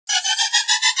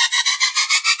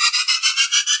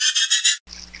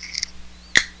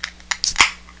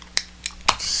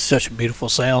Such a beautiful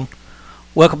sound.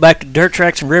 Welcome back to Dirt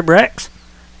Tracks and Rib Racks,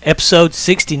 episode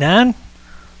 69.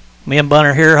 Me and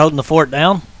Bunner here holding the fort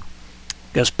down.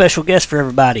 Got a special guest for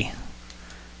everybody.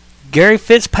 Gary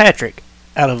Fitzpatrick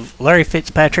out of Larry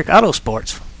Fitzpatrick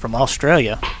Autosports from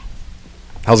Australia.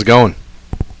 How's it going?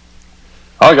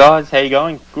 Hi guys, how you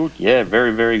going? Good, yeah,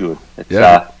 very, very good.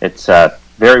 It's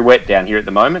very wet down here at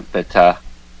the moment, but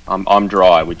I'm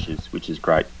dry, which is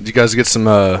great. Did you guys get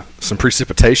some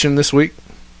precipitation this week?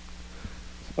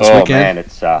 Weekend? Man,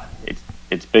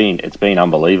 it's been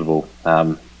unbelievable.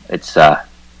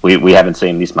 We haven't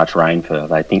seen this much rain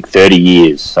for I think 30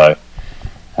 years. So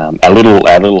our little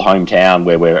hometown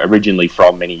where we're originally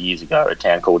from many years ago, a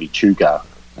town called Echuca,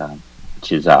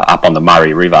 which is up on the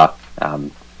Murray River,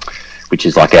 which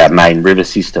is like our main river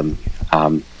system.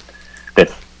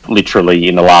 They've literally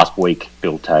in the last week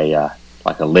built a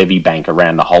levee bank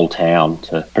around the whole town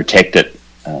to protect it.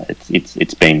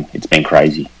 It's been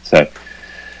crazy. So,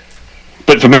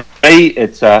 but for me,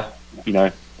 it's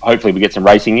hopefully we get some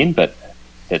racing in, but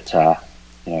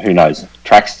who knows?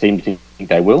 Tracks seem to think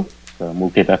they will, so we'll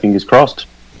keep our fingers crossed.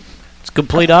 It's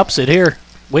complete opposite here.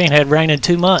 We ain't had rain in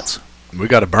 2 months. We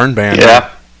got a burn ban.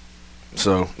 Yeah.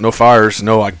 So no fires,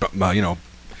 no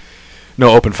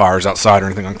open fires outside or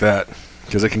anything like that,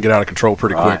 because it can get out of control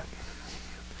pretty quick.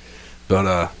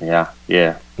 But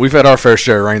yeah. We've had our fair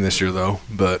share of rain this year though,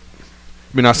 but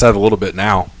it'd be nice to have a little bit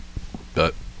now.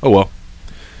 But oh well.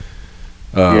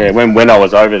 When I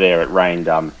was over there, it rained.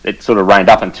 It sort of rained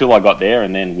up until I got there,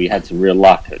 and then we had some real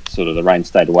luck. The rain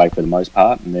stayed away for the most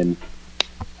part, and then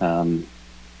when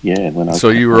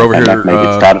I you were over here. Maybe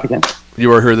it started again. You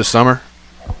were here this summer.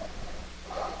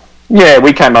 Yeah,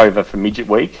 we came over for Midget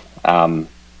Week.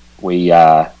 We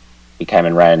came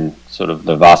and ran sort of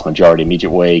the vast majority of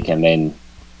Midget Week, and then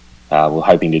we're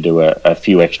hoping to do a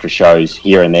few extra shows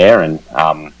here and there, and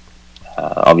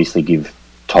obviously give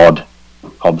Todd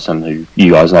Hobson, who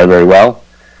you guys know very well,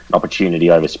 an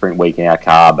opportunity over Sprint Week in our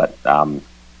car, but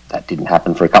that didn't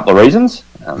happen for a couple of reasons.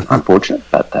 Unfortunate,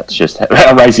 but that's just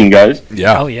how racing goes.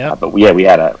 Yeah. Oh yeah. But we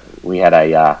had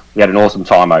an awesome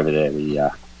time over there.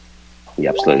 We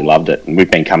absolutely loved it, and we've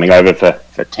been coming over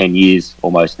for 10 years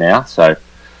almost now. So,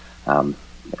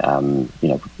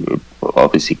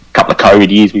 obviously a couple of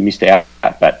COVID years we missed out,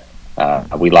 but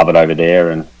we love it over there,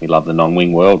 and we love the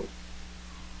non-wing world.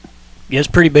 Yeah, it's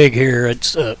pretty big here.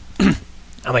 It's,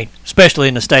 especially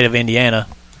in the state of Indiana,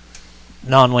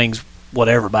 non-wings what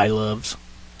everybody loves.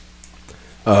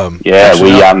 Go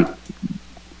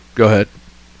ahead.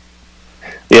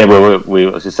 Yeah, we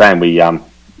was just saying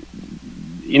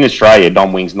in Australia,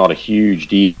 non-wing's not a huge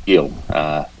deal.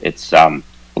 It's although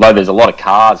there's a lot of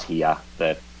cars here,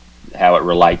 that how it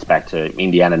relates back to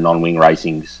Indiana non-wing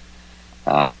racing's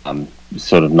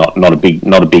sort of not a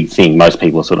big thing. Most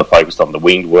people are sort of focused on the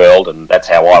winged world, and that's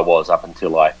how I was up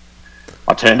until I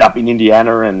turned up in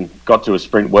Indiana and got to a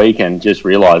Sprint Week and just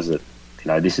realised that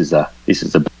this is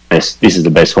the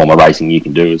best form of racing you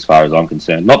can do as far as I'm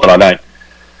concerned. Not that I don't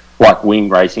like wing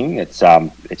racing. It's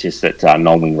just that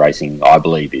non-wing racing, I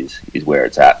believe, is where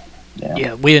it's at.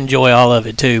 Yeah, we enjoy all of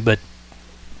it too, but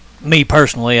me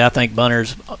personally, I think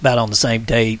Bunner's about on the same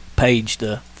page.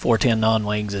 The 410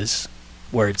 non-wings is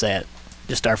where it's at.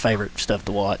 Just our favorite stuff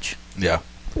to watch. Yeah.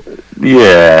 We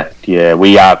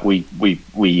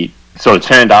sort of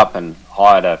turned up and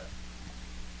hired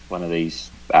one of these.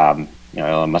 It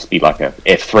must be like a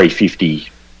F350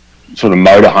 sort of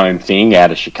motorhome thing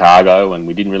out of Chicago, and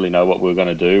we didn't really know what we were going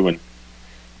to do, and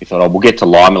we thought, we'll get to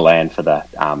Limaland for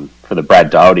the Brad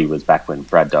Doherty. Was back when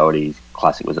Brad Doherty's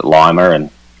classic was at Lima, and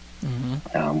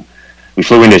we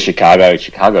flew into Chicago.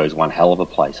 Chicago is one hell of a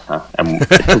place, huh? And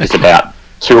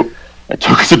it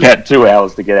took us about 2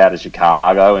 hours to get out of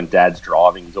Chicago, and Dad's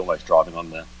driving. He's almost driving on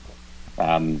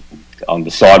the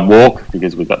sidewalk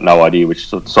because we've got no idea which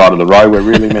side of the road we're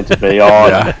really meant to be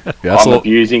on. I'm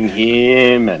abusing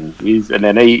him, and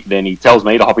then he tells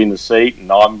me to hop in the seat,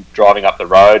 and I'm driving up the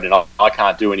road, and I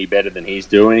can't do any better than he's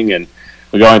doing, and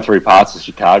we're going through parts of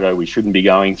Chicago we shouldn't be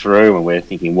going through, and we're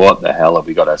thinking, what the hell have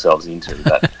we got ourselves into?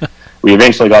 But we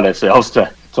eventually got ourselves to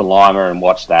Lima and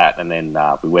watched that, and then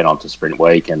we went on to Sprint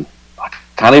Week, and I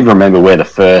can't even remember where the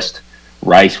first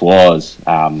race was.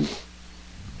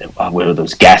 Whether it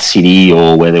was Gas City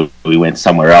or whether we went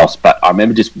somewhere else, but I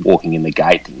remember just walking in the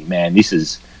gate thinking, man, this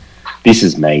is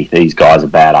me. These guys are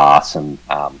badass, and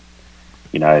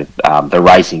the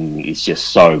racing is just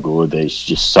so good. There's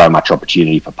just so much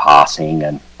opportunity for passing,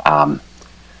 and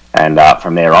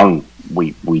from there on,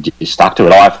 we just stuck to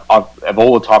it. Of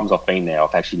all the times I've been there,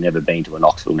 I've actually never been to a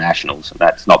Knoxville Nationals, and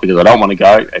that's not because I don't want to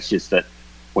go. It's just that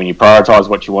when you prioritise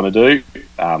what you want to do,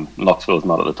 Knoxville's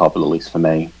not at the top of the list for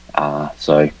me.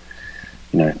 So,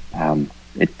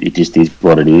 it just is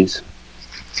what it is.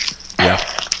 Yeah.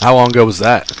 How long ago was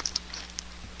that?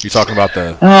 You talking about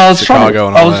the Chicago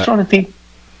and all that? I was trying to think.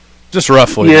 Just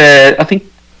roughly. Yeah, I think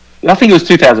it was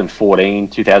 2014,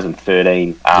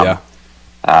 2013.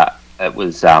 It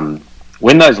was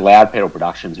when those Loud Pedal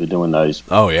Productions were doing those.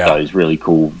 Oh yeah. Those really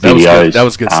cool videos. That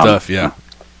was good stuff. Yeah.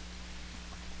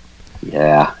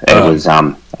 Yeah, it was.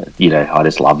 I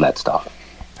just love that stuff.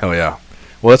 Hell yeah.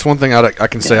 Well, that's one thing I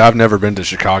can say. I've never been to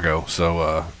Chicago,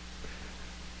 so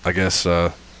I guess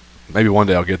maybe one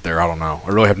day I'll get there. I don't know. I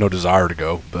really have no desire to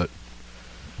go, but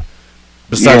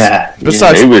besides,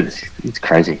 it's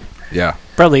crazy. Yeah.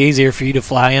 Probably easier for you to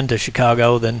fly into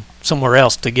Chicago than somewhere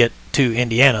else to get to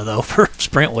Indiana, though, for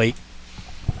Sprint Week.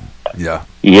 Yeah.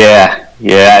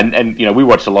 Yeah, and we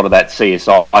watched a lot of that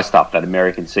CSI stuff, that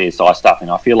American CSI stuff, and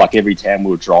I feel like every town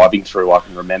we were driving through, I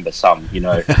can remember some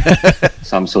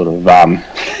some sort of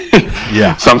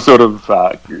some sort of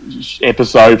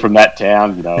episode from that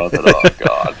town. I thought, oh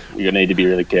god, you need to be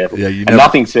really careful. Yeah, and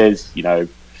nothing says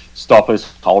stop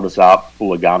us, hold us up,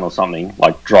 pull a gun or something,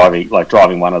 like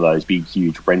driving one of those big,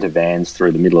 huge renter vans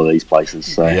through the middle of these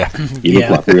places. So you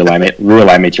look like real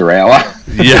amateur hour.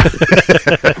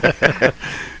 Yeah.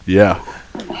 Yeah.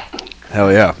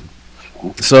 Hell yeah.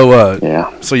 So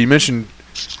so you mentioned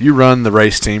you run the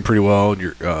race team pretty well.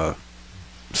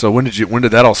 So when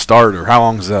did that all start, or how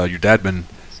long has your dad been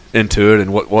into it,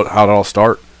 and how did it all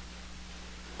start?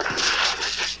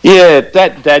 Yeah,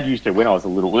 Dad used to when I was a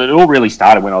little. It all really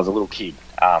started when I was a little kid.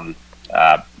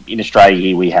 In Australia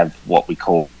here, we have what we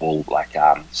call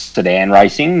sedan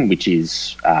racing, which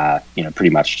is pretty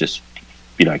much just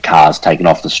cars taken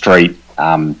off the street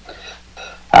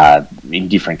in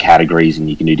different categories, and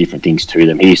you can do different things to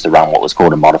them. He used to run what was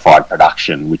called a modified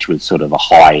production, which was sort of a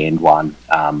high end one.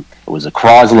 It was a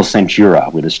Chrysler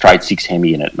Centura with a straight six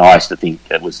Hemi in it, and I used to think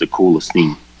it was the coolest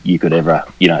thing you could ever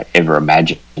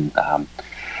imagine.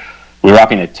 We were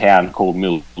up in a town called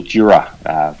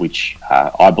Mildura, which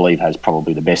I believe has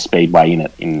probably the best speedway in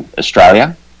it in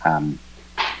Australia.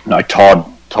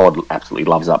 Todd absolutely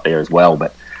loves up there as well,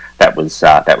 but that was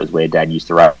where Dad used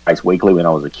to race weekly when I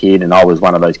was a kid, and I was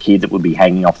one of those kids that would be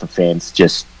hanging off the fence,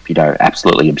 just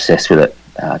absolutely obsessed with it.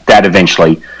 Dad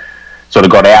eventually sort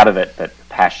of got out of it, but the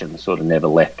passion sort of never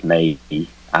left me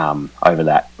over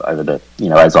the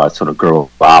as I sort of grew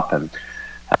up. And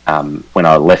when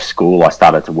I left school, I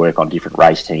started to work on different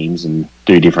race teams and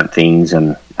do different things,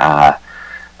 and that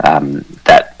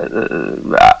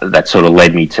sort of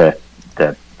led me to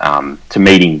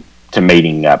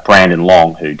meeting Brandon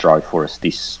Long, who drove for us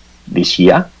this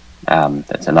year.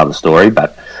 That's another story,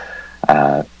 but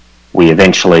we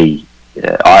eventually,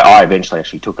 I eventually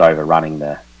actually took over running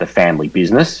the family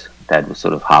business. Dad was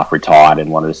sort of half retired and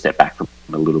wanted to step back from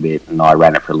it a little bit, and I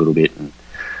ran it for a little bit. And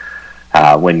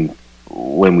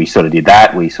when we sort of did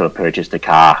that, we sort of purchased a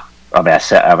car of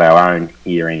our own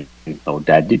here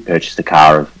Dad did purchase a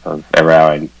car of our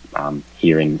own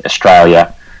here in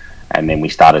Australia, and then we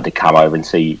started to come over and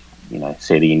see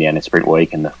the Indiana Sprint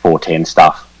Week and the 410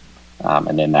 stuff,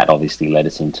 and then that obviously led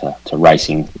us into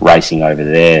racing over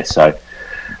there. So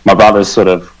my brothers sort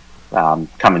of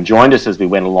come and joined us as we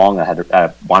went along. I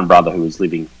had one brother who was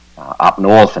living up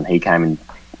north, and he came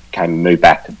and moved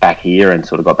back here and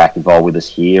sort of got back involved with us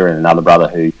here, and another brother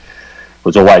who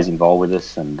was always involved with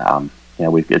us. And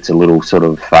it's a little sort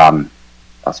of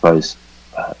I suppose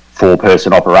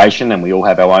 4-person operation, and we all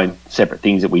have our own separate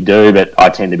things that we do, but I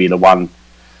tend to be the one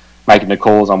making the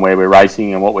calls on where we're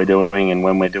racing and what we're doing and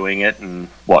when we're doing it, and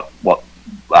what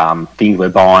things we're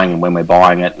buying and when we're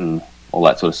buying it and all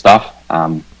that sort of stuff.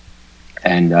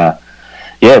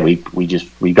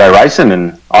 We go racing,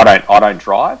 and I don't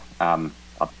drive.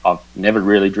 I've never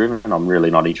really driven. I'm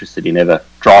really not interested in ever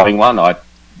driving one. I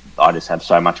just have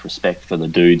so much respect for the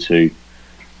dudes who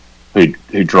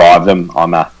drive them.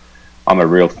 I'm a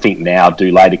real think now,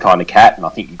 do later kind of cat, and I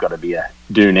think you've got to be a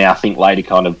do now, think later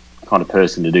kind of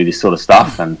person to do this sort of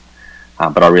stuff. And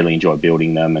but I really enjoy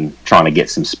building them and trying to get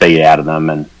some speed out of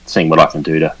them and seeing what I can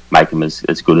do to make them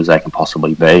as good as they can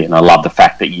possibly be. And I love the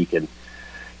fact that you can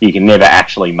never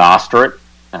actually master it.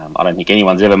 I don't think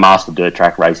anyone's ever mastered dirt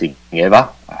track racing ever.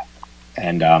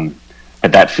 And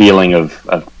but that feeling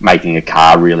of making a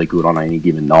car really good on any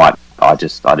given night, I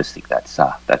just think that's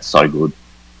so good.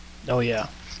 Oh yeah,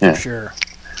 for sure.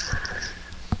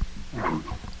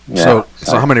 So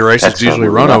how many races do you usually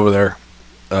run over there?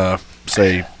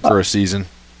 Say for a season.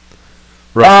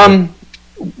 Roughly?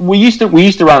 We used to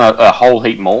run a whole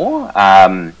heap more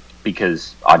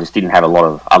because I just didn't have a lot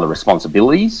of other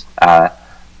responsibilities.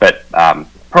 But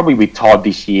probably with Todd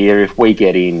this year, if we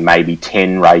get in maybe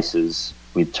 10 races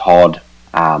Todd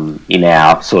in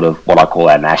our sort of what I call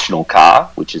our national car,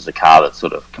 which is the car that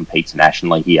sort of competes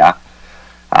nationally here,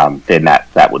 then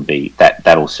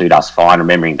that'll suit us fine.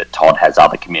 Remembering that Todd has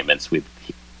other commitments with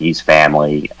his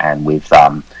family and with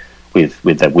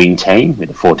the wing team, with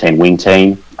the 410 wing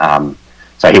team.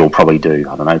 So he'll probably do,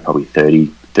 I don't know, probably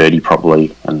 30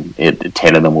 probably, and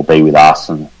 10 of them will be with us,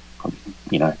 and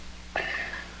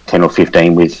 10 or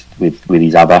 15 with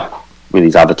his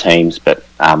other teams. But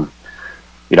I've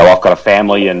got a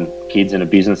family and kids and a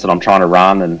business that I'm trying to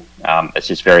run, and it's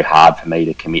just very hard for me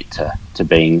to commit to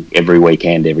being every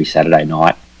weekend, every Saturday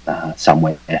night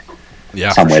somewhere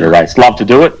to race. Love to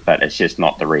do it, but it's just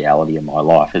not the reality of my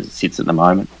life as it sits at the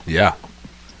moment. Yeah.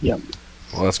 Yeah.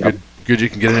 Well, that's good. Good you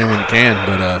can get it in when you can.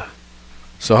 But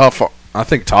so how far? I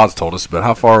think Todd's told us, but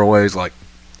how far away is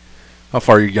how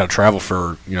far you got to travel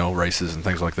for races and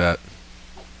things like that?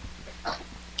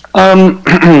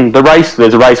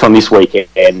 There's a race on this weekend.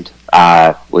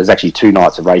 There's actually 2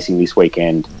 nights of racing this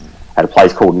weekend at a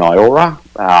place called Nyora.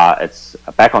 It's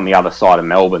back on the other side of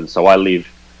Melbourne. So I live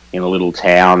in a little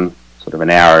town, sort of an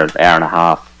hour and a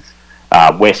half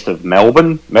west of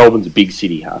Melbourne. Melbourne's a big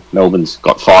city. Melbourne's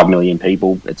got 5 million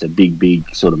people. It's a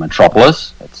big sort of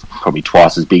metropolis. It's probably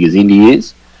twice as big as Indy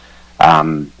is.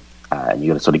 And you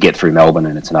got to sort of get through Melbourne,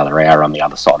 and it's another hour on the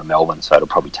other side of Melbourne. So it'll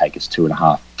probably take us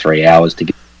 2.5, 3 hours to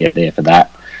get there for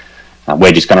that.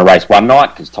 We're just going to race one night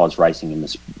because Todd's racing in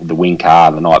the wing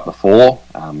car the night before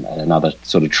at another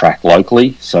sort of track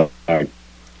locally. So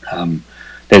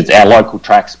there's our local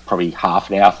track's probably half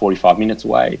an hour, 45 minutes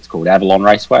away. It's called Avalon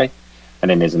Raceway. And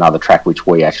then there's another track which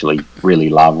we actually really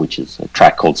love, which is a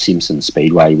track called Simpson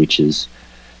Speedway, which is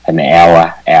an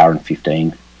hour and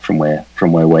 15 from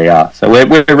where we are. So we're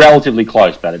relatively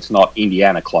close, but it's not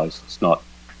Indiana close. It's not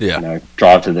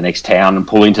drive to the next town and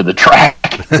pull into the track,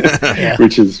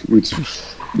 which is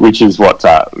what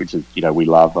we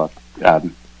love.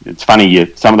 It's funny,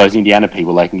 some of those Indiana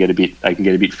people, they can get a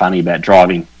bit funny about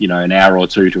driving, an hour or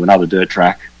two to another dirt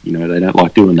track. They don't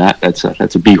like doing that. That's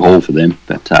a big haul for them.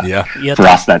 But for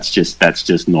us, that's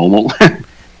just normal.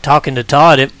 Talking to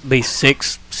Todd, it'd be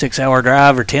 6-hour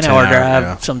drive or 10-hour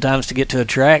drive sometimes to get to a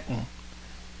track. And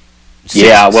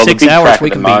 6 hours we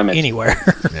can be anywhere.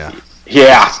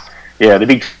 The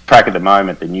big track at the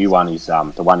moment, the new one is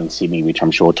the one in Sydney, which I'm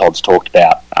sure Todd's talked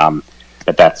about.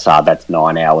 But that's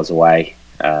 9 hours away.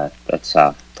 That's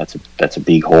a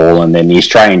big haul. And then the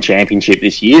Australian Championship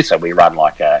this year, so we run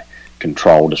like a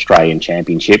controlled Australian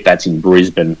Championship. That's in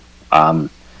Brisbane, and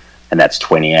that's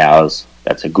 20 hours.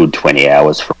 That's a good 20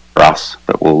 hours for us.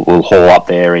 But we'll haul up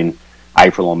there in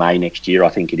April or May next year, I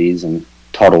think it is. And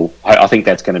I think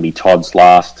that's going to be Todd's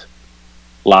last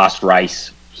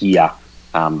race here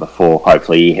before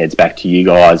hopefully he heads back to you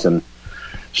guys and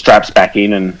straps back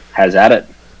in and has at it.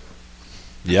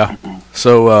 Yeah.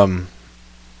 So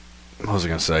what was I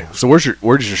going to say? So where's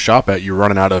your shop at? You were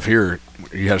running out of here.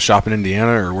 You had a shop in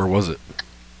Indiana, or where was it?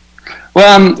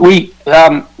 Well, we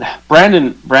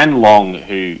Brandon Long,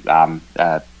 who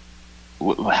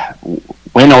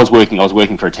when I was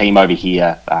working for a team over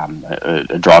here,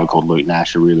 a driver called Luke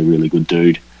Nash, a really, really good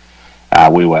dude.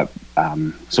 We were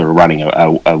sort of running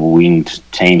a wind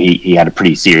team. He had a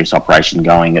pretty serious operation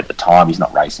going at the time. He's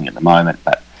not racing at the moment,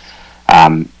 but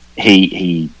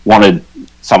he wanted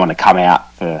someone to come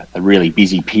out for a really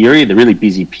busy period. The really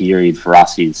busy period for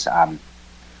us is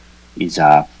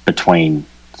between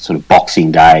sort of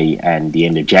Boxing Day and the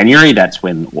end of January. That's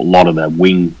when a lot of the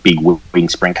big wing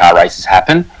sprint car races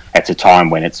happen. It's a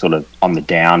time when it's sort of on the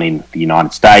down in the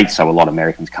United States, so a lot of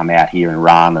Americans come out here and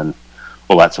run and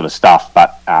all that sort of stuff.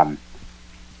 But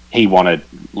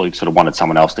Luke sort of wanted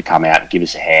someone else to come out and give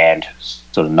us a hand,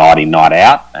 sort of night in, night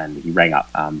out. And he rang up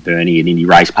Bernie at Indy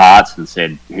Race Parts and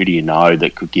said, "Who do you know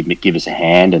that could give us a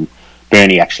hand?" And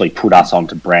Bernie actually put us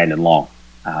onto Brandon Long.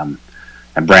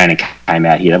 And Brandon came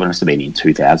out here. That must have been in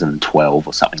 2012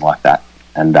 or something like that.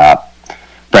 And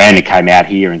Brandon came out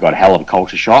here and got a hell of a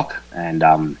culture shock, and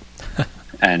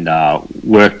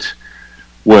worked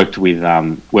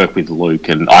with Luke.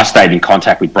 And I stayed in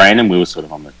contact with Brandon. We were sort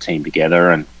of on the team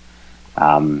together, and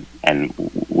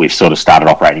we've sort of started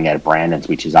operating out of Brandon's,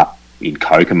 which is up in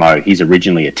Kokomo. He's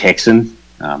originally a Texan.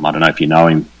 I don't know if you know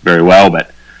him very well,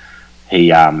 but he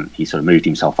sort of moved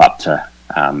himself up to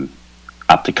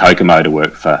Kokomo to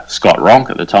work for Scott Ronk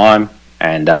at the time,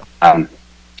 and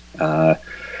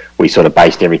we sort of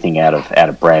based everything out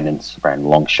of Brandon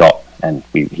Long's shop, and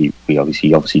he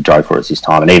obviously drove for us this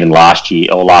time. And even last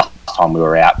time we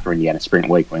were out for Indiana Sprint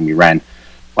Week when we ran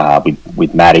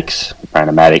with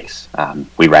Brandon Maddox,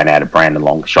 we ran out of Brandon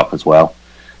Long's shop as well.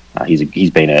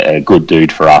 He's been a good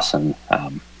dude for us, and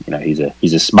he's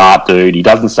a smart dude. He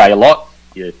doesn't say a lot.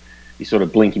 You sort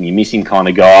of blink and you miss him kind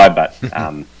of guy, but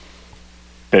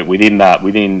but within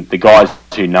the guys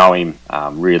who know him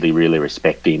really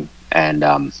respect him, and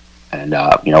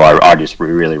I just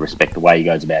really respect the way he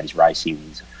goes about his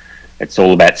racing. It's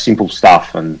all about simple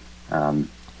stuff, and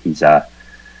he's a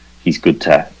good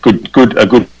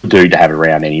dude to have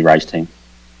around any race team.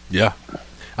 Yeah,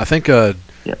 I think now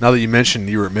that you mentioned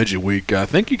you were at Midget Week, I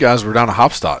think you guys were down to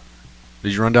Hopstock.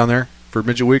 Did you run down there for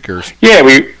Midget Week or? Yeah,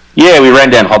 we ran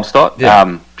down Hopstock.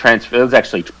 Yeah. It was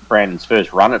actually Brandon's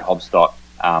first run at Hopstock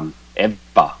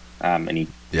ever, and he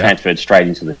transferred straight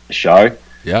into the show.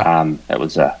 Yeah,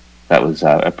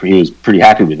 he was pretty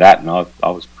happy with that, and I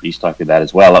was pretty stoked with that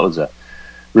as well. That was a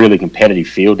really competitive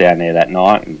field down there that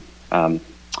night, and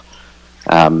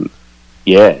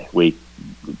we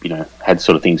had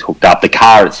sort of things hooked up. The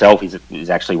car itself is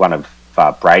actually one of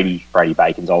Brady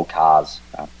Bacon's old cars.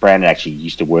 Brandon actually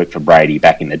used to work for Brady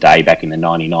back in the day, back in the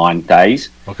 '99 days.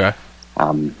 Okay.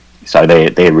 So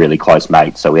they're really close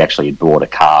mates. So we actually had bought a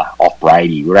car off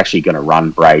Brady. We were actually going to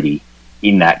run Brady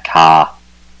in that car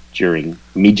during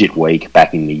Midget Week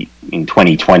back in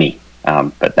 2020,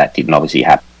 but that didn't obviously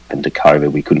happen to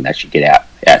COVID. We couldn't actually get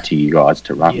out to you guys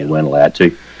to run. We weren't allowed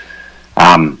to.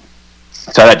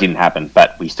 So that didn't happen,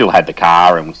 but we still had the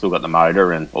car and we still got the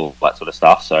motor and all that sort of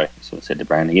stuff. So I sort of said to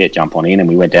Brandon, jump on in, and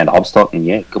we went down to Hopstock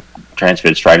and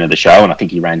transferred straight into the show. And I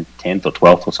think he ran 10th or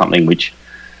 12th or something, which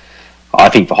I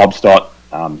think for Hopstock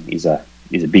is a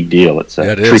big deal. It's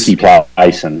a tricky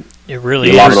place, and it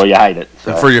really you love it or you hate it.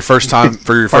 So. And for your first time,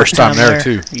 there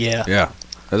too. Yeah,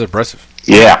 that's impressive.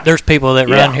 Yeah, there's people that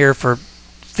run here for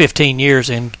 15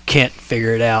 years and can't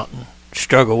figure it out and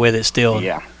struggle with it still.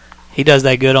 Yeah. He does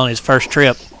that good on his first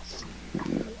trip.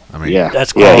 I mean,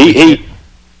 that's cool. Yeah,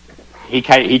 he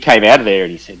came out of there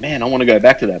and he said, "Man, I want to go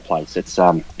back to that place. It's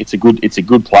a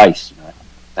good place."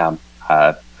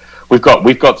 We've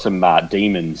got some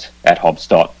demons at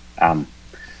Hopstock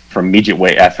from Midget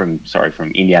Week, from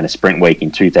Indiana Sprint Week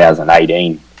in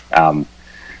 2018.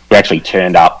 We actually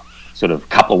turned up sort of a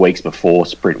couple of weeks before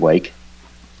Sprint Week,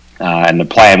 and the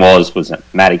plan was that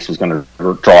Maddox was going to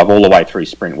drive all the way through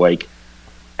Sprint Week.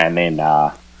 And then,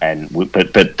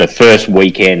 but the first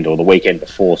weekend or the weekend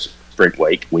before Sprint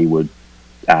Week, we would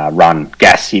run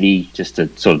Gas City just to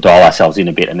sort of dial ourselves in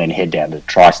a bit, and then head down to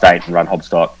Tri-State and run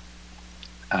Hopstock.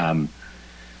 And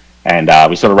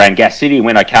we sort of ran Gas City and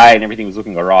went okay, and everything was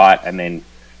looking all right. And then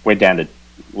went down to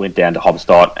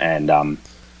Hopstock and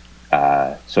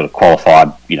sort of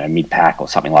qualified, mid-pack or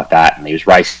something like that. And he was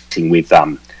racing with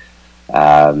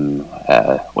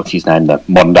what's his name? The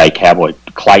modern day cowboy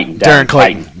Darren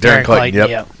Clayton.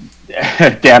 Yep.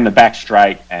 Down the back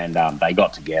straight, and they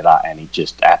got together, and he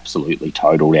just absolutely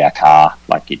totaled our car.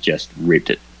 Like it just ripped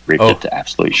it to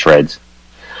absolute shreds.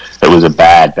 It was a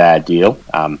bad deal.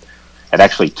 It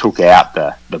actually took out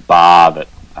the bar that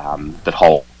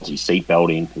holds his seatbelt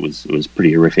in. It was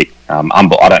pretty horrific. I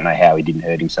don't know how he didn't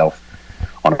hurt himself.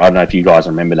 I don't know if you guys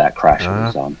remember that crash.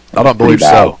 I don't believe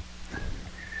so.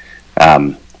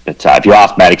 But if you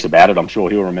ask Maddox about it, I'm sure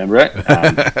he'll remember it.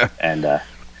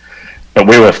 But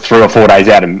we were 3 or 4 days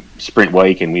out of Sprint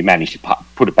Week, and we managed to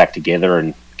put it back together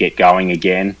and get going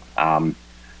again.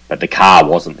 But the car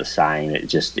wasn't the same. It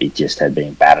just had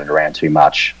been battered around too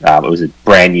much. It was a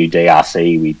brand new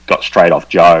DRC. We got straight off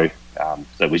Joe. So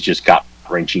it was just gut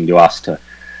wrenching to us to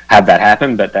have that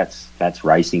happen. But that's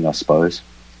racing, I suppose.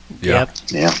 Yeah.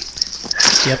 Yeah.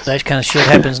 Yep. That kind of shit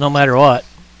happens no matter what.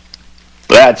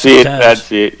 That's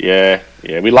it. Yeah.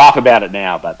 We laugh about it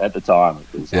now, but at the time,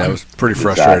 it was pretty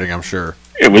frustrating. I'm sure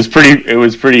it was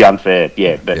pretty unfair.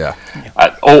 Yeah,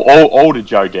 but all to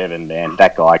Joe Devon, man.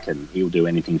 That guy he'll do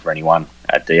anything for anyone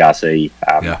at DRC.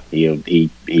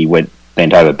 He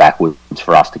bent over backwards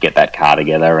for us to get that car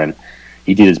together, and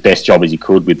he did his best job as he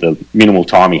could with the minimal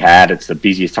time he had. It's the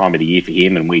busiest time of the year for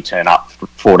him, and we turn up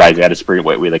 4 days out of Sprint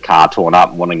Week with a car torn up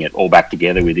and wanting it all back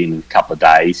together within a couple of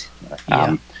days.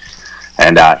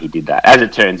 And he did that. As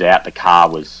it turns out, the car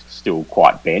was still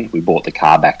quite bent. We brought the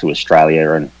car back to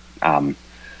Australia, and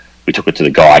we took it to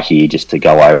the guy here just to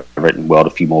go over it and weld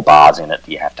a few more bars in it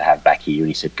that you have to have back here. And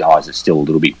he said, "Guys, it's still a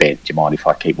little bit bent. Do you mind if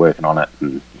I keep working on it?"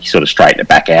 And he sort of straightened it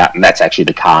back out. And that's actually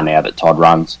the car now that Todd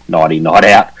runs night in, night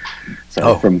out.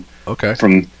 So from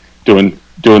doing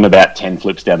about 10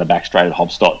 flips down the back straight at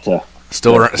Hopstock to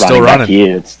still running back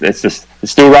here, it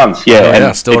still runs. Yeah,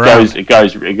 and still it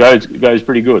goes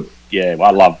pretty good. Yeah,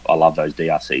 I love those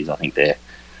DRCs. I think they're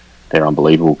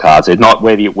unbelievable cars. They're not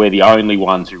we're the only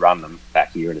ones who run them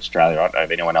back here in Australia. I don't know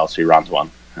of anyone else who runs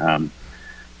one.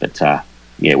 But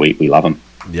we love them.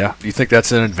 Yeah. Do you think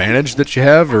that's an advantage that you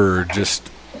have, or just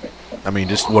I mean,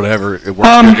 just whatever. It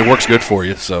works. It works good for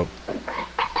you. So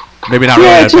maybe not really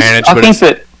an advantage,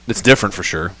 but it's different for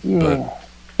sure. Yeah. But.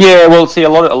 Yeah, well, see, a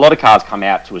lot of cars come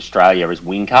out to Australia as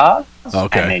wing cars,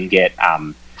 okay. and then get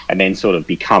and then sort of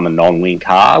become a non-wing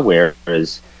car.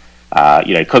 Whereas,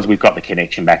 because we've got the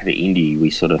connection back to Indy,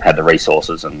 we sort of had the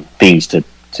resources and things to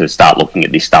start looking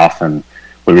at this stuff, and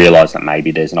we realised that maybe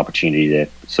there's an opportunity to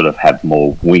sort of have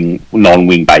more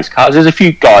non-wing based cars. There's a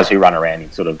few guys who run around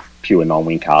in sort of pure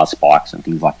non-wing cars, spikes and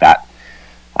things like that.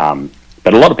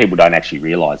 But a lot of people don't actually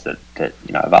realise that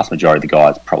a vast majority of the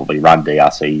guys probably run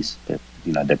DRCs.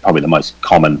 They're probably the most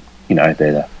common. They're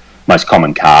the most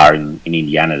common car in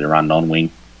Indiana to run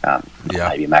non-wing.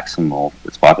 Maybe a Maxim or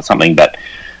a Spike or something. But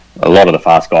a lot of the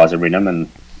fast guys are in them, and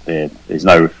there's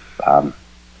no.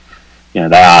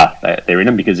 They're in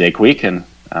them because they're quick, and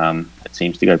it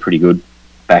seems to go pretty good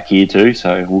back here too.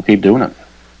 So we'll keep doing it.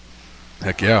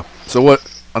 Heck yeah! So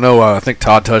what? I know. I think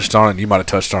Todd touched on it. You might have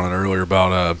touched on it earlier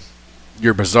about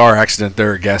your bizarre accident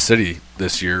there at Gas City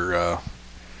this year.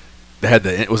 They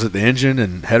had was it the engine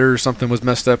and header or something was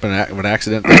messed up in an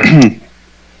accident there?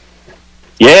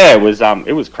 Yeah,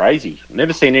 it was crazy. I've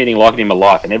never seen anything like it in my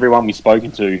life, and everyone we've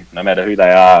spoken to, no matter who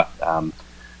they are,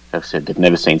 have said they've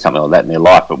never seen something like that in their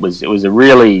life. It was a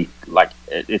really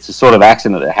it's a sort of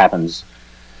accident that happens,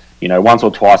 once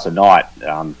or twice a night.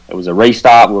 It was a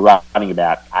restart. We were running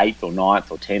about 8th or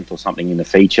 9th or 10th or something in the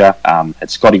feature.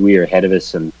 Had Scotty Weir ahead of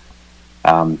us, and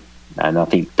I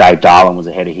think Dave Darlin was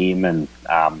ahead of him,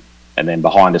 and then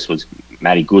behind us was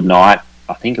Matty Goodnight,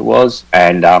 I think it was,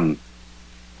 and it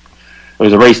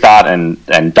was a restart, and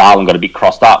Darlin got a bit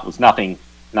crossed up. It was nothing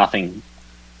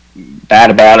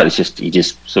bad about it. It's just he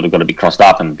just sort of got a bit crossed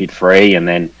up and a bit free, and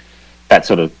then that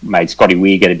sort of made Scotty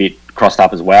Weir get a bit crossed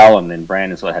up as well, and then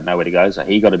Brandon sort of had nowhere to go, so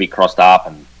he got a bit crossed up,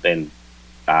 and then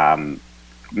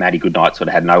Matty Goodnight sort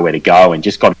of had nowhere to go and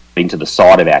just got into the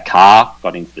side of our car,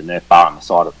 got into the Nerf bar on the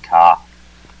side of the car.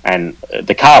 And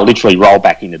the car literally rolled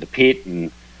back into the pit,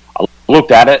 and I looked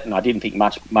at it, and I didn't think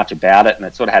much about it, and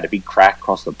it sort of had a big crack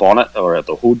across the bonnet, or at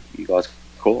the hood, you guys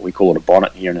call it. We call it a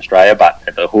bonnet here in Australia, but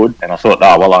at the hood. And I thought,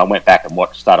 I went back and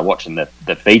started watching the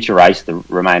feature race, the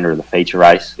remainder of the feature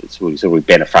race. So we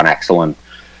bent a front axle, and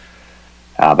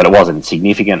but it wasn't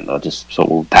significant. I just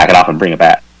sort of pack it up and bring it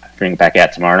back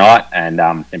out tomorrow night. And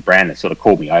then Brandon sort of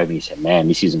called me over, and he said, "Man,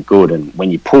 this isn't good." And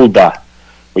when you pulled the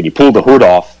hood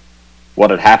off, what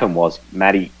had happened was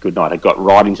Matty Goodnight had got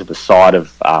right into the side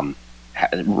of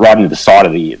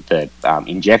the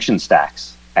injection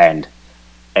stacks, and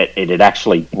it had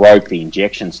actually broke the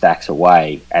injection stacks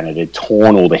away, and it had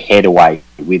torn all the head away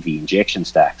with the injection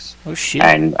stacks. Oh shit!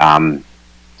 And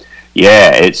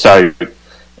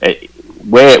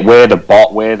where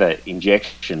the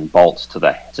injection bolts to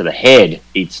the head,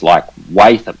 it's like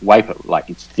wafer, like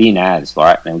it's thin as,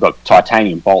 right? And we've got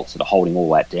titanium bolts that are holding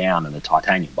all that down, and the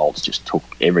titanium bolts just took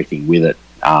everything with it.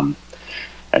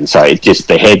 And so it just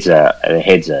the heads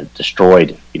are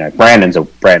destroyed.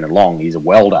 Brandon Long, he's a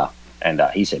welder, and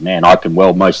he said, "Man, I can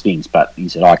weld most things, but he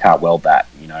said I can't weld that."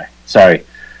 So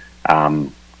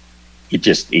it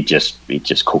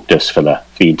just cooked us for the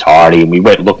entirety, and we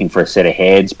went looking for a set of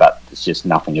heads, but there's just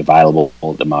nothing available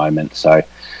at the moment. So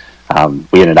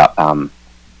we ended up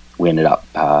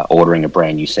ordering a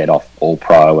brand new set off All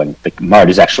Pro, and the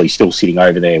motor's actually still sitting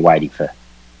over there waiting for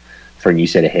a new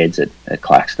set of heads at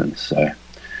Claxton. So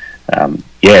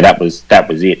that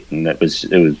was it, and it was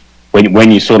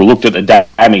when you sort of looked at the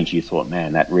damage, you thought,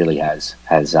 man, that really has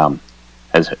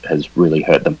really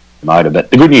hurt the motor. But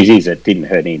the good news is it didn't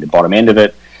hurt any of the bottom end of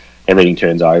it. Everything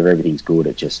turns over, everything's good.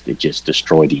 It just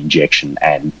destroyed the injection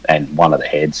and one of the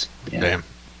heads. Yeah. Damn,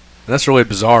 that's really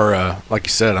bizarre. Like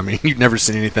you said, I mean, you've never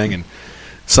seen anything, and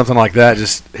something like that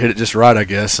just hit it just right, I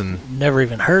guess. And never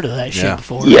even heard of that shit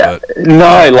before. Yeah,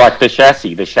 no, like the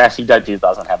chassis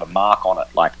doesn't have a mark on it.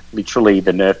 Like literally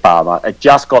the Nerf bar, it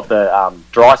just got the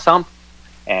dry sump,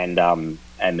 and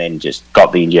then just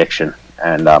got the injection,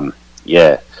 and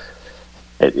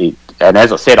and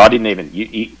as I said, I didn't even.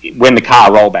 When the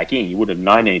car rolled back in, you wouldn't have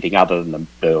known anything other than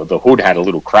the hood had a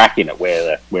little crack in it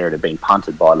where it had been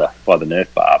punted by the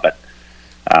Nerf bar. But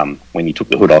when you took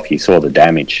the hood off, you saw the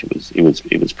damage. It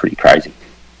was pretty crazy.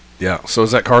 Yeah. So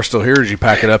is that car still here? Or did you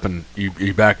pack it up and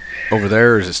you back over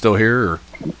there? Or is it still here? Or?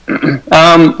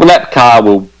 Well, that car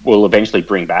we'll eventually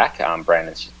bring back.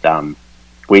 Brandon's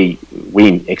we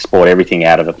export everything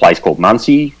out of a place called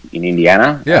Muncie in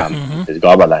Indiana. Yeah. There's a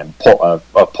guy by the name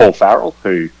Paul Farrell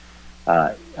who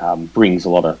brings a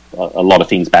lot of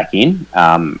things back in,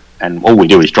 and all we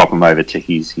do is drop them over to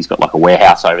he's got like a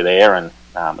warehouse over there, and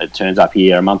it turns up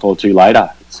here a month or two later.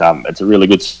 It's a really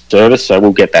good service, so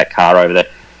we'll get that car over there.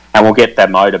 and we'll get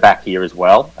that motor back here as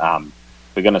well.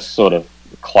 We're going to sort of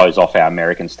close off our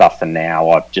American stuff for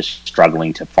now. I'm just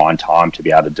struggling to find time to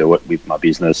be able to do it with my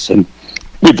business and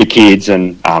with the kids,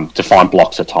 and to find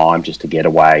blocks of time just to get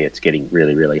away. It's getting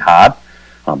really, really hard.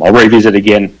 I'll revisit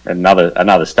again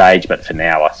another stage, but for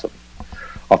now,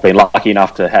 I've been lucky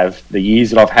enough to have the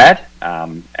years that I've had,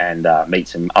 and meet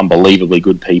some unbelievably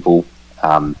good people.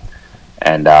 But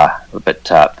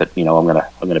you know, I'm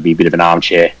gonna be a bit of an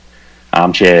armchair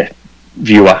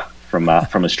viewer from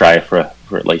Australia for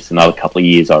at least another couple of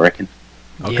years, I reckon.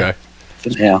 Okay. For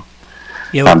now.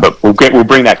 Yeah. But we'll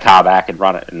bring that car back and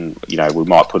run it, and you know, we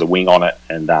might put a wing on it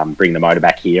and bring the motor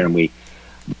back here. And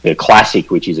the Classic,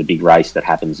 which is a big race that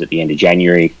happens at the end of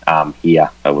January here,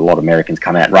 a lot of Americans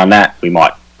come out and run that. We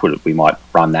might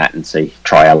run that and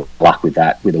try our luck with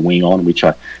that with a wing on, which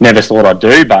I never thought I'd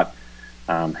do, but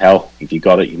hell, if you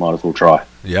got it, you might as well try.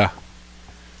 Yeah.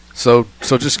 So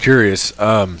just curious,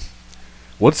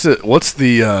 what's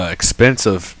the expense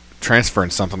of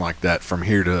transferring something like that from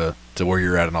here to where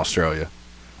you're at in Australia,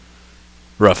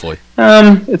 roughly?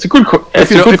 It's a good question. If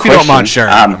you don't mind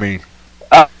sharing, I mean.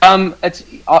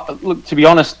 Look, to be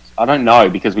honest, I don't know,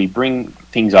 because we bring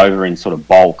things over in sort of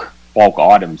bulk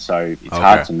items, so it's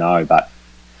hard to know. But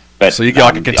so you get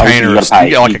like a container, a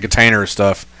container of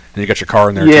stuff, and you got your car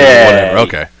in there. Yeah. Too, whatever.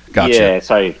 Okay. Gotcha. Yeah.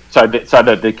 So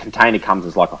the container comes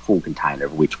as like a full container,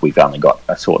 of which we've only got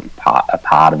a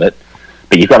part of it,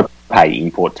 but you've got to pay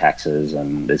import taxes,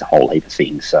 and there's a whole heap of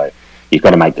things. So you've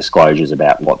got to make disclosures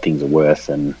about what things are worth,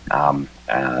 and on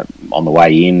the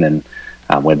way in, and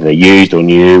whether they're used or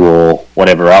new or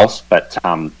whatever else. But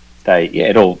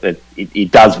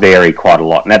it does vary quite a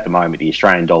lot. And at the moment, the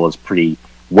Australian dollar is pretty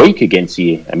weak against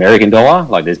the American dollar.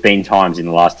 Like, there's been times in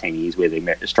the last 10 years where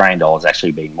the Australian dollar has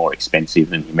actually been more expensive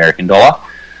than the American dollar.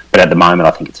 But at the moment,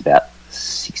 I think it's about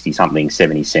 60-something,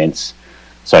 70 cents.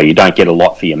 So you don't get a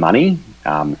lot for your money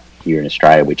here in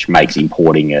Australia, which makes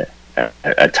importing a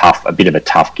bit of a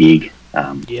tough gig.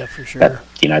 Yeah, for sure. But,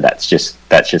 you know, that's just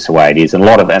the way it is. And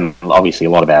obviously a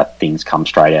lot of our things come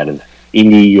straight out of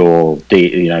Indy or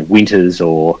Winters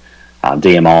or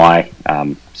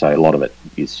DMI. So a lot of it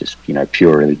is just, you know,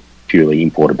 purely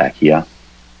imported back here.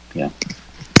 Yeah.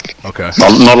 Okay.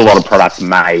 Not a lot of products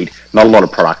made. Not a lot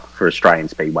of product for Australian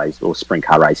speedways or sprint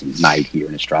car racing is made here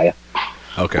in Australia.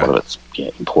 Okay. A lot of it's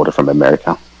imported from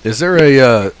America. Is there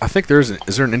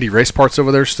is there an Indy Race Parts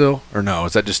over there still, or no?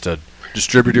 Is that just a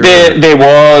distributor? There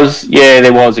was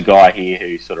a guy here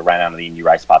who sort of ran under the Indy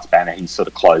Race Parts banner. He sort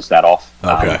of closed that off.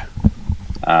 Okay.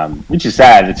 Which is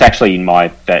sad. It's actually in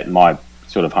my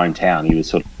sort of hometown. He was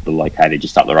sort of located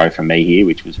just up the road from me here,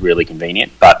 which was really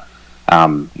convenient. But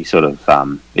he sort of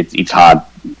it's hard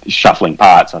shuffling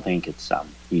parts. I think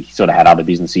he sort of had other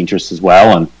business interests as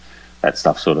well, and that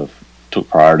stuff sort of took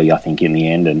priority, I think, in the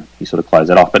end, and he sort of closed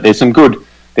that off. But there's some good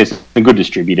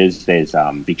distributors. There's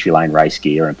Victory Lane Race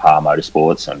Gear and Par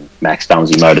Motorsports and Max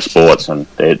Dumsey Motorsports, and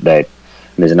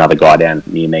there's another guy down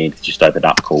near me that's just opened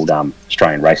up called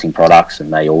Australian Racing Products,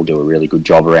 and they all do a really good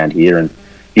job around here. And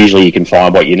usually you can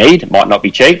find what you need. It might not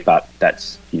be cheap, but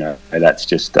that's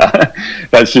just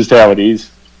that's just how it is.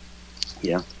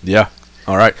 Yeah. Yeah.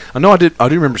 All right. I know I do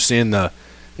remember seeing the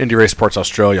Indy Race Parts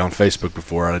Australia on Facebook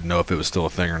before. I didn't know if it was still a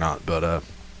thing or not. But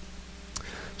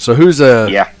so who is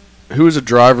a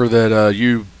driver that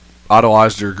you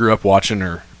idolized or grew up watching,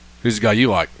 or who's the guy you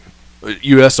like,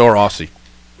 U.S. or Aussie?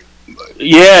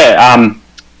 Yeah,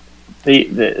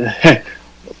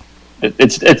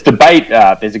 it's debate.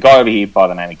 There's a guy over here by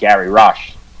the name of Gary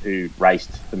Rush who raced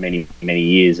for many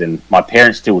years, and my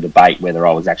parents still debate whether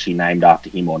I was actually named after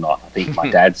him or not. I think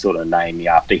my dad sort of named me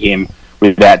after him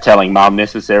without telling Mum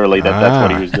necessarily that's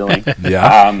what he was doing.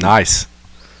 Yeah, nice.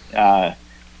 But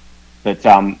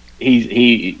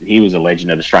he was a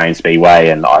legend of Australian Speedway,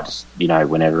 and I just,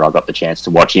 whenever I got the chance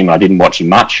to watch him, I didn't watch him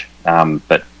much,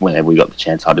 but whenever we got the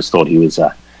chance, I just thought he was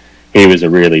a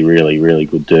really, really, really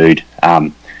good dude.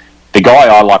 The guy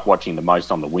I like watching the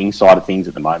most on the wing side of things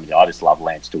at the moment, I just love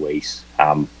Lance Deweese.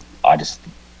 I just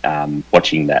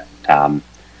watching that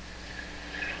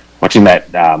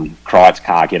Kreitz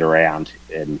car get around,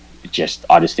 and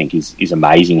I just think is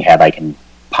amazing how they can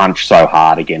punch so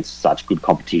hard against such good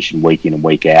competition week in and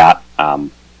week out.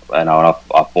 And I've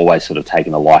always sort of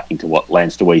taken a liking to what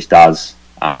Lance Deweese does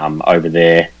over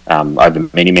there over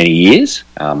many years.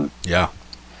 Yeah.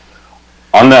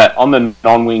 On the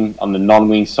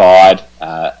non-wing side,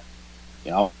 I'm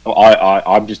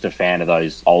just a fan of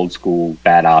those old school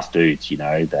badass dudes.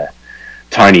 The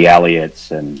Tony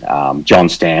Elliott's and John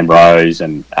Stanbrose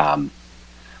and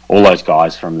all those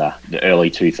guys from the early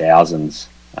 2000s.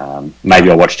 Maybe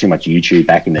I watched too much YouTube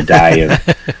back in the day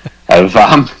of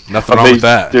Nothing wrong with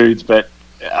that, dudes. But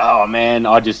oh man,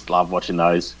 I just love watching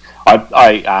those.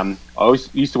 I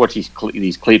always used to watch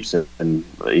these clips and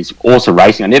he's also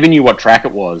racing. I never knew what track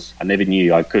it was. I never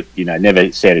knew. I could,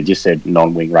 never said it. Just said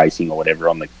non-wing racing or whatever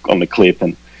on the clip.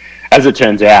 And as it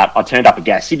turns out, I turned up at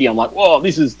Gas City. I'm like, whoa,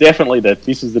 this is definitely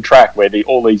the track where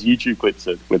all these YouTube clips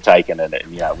were taken. And it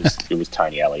was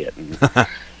Tony Elliott and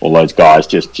all those guys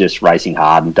just racing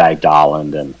hard, and Dave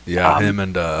Darland and him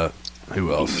and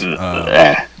who else?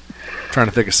 Trying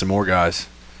to think of some more guys.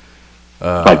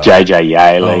 Like JJ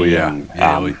Yaley. Oh yeah,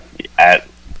 Yaley.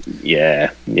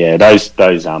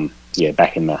 Those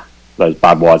back in those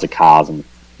Budweiser cars and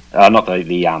not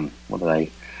the what are they?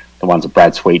 The ones that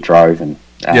Brad Sweet drove and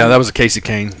that was a Casey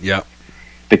Kane. Yeah,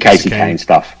 the Casey Kane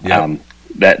stuff. Yep.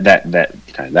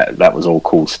 That was all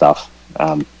cool stuff.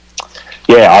 I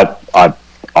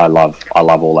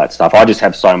love all that stuff. I just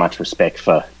have so much respect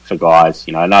for guys.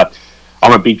 And I'm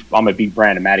a big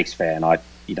Brandon Maddox fan.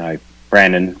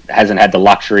 Brandon hasn't had the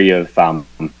luxury of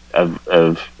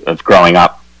growing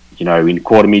up, in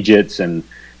quarter midgets and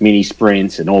mini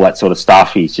sprints and all that sort of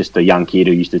stuff. He's just a young kid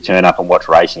who used to turn up and watch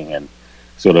racing and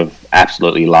sort of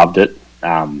absolutely loved it.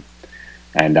 I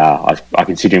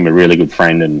consider him a really good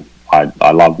friend, and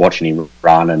I love watching him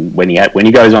run. And when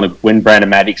Brandon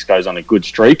Maddox goes on a good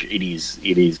streak, it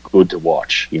is good to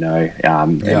watch,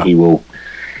 and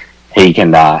he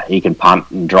can punt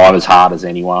and drive as hard as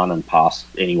anyone and pass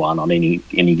anyone on any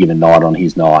given night on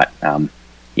his night.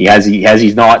 He has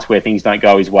his nights where things don't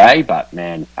go his way, but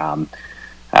man,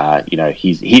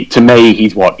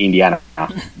 he's what Indiana,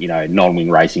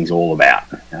 non-wing racing's all about,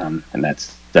 and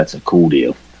that's a cool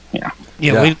deal.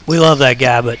 Yeah, we love that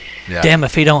guy, but damn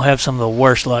if he don't have some of the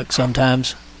worst luck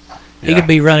sometimes. He could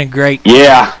be running great.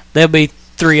 Yeah, there'll be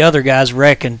 3 other guys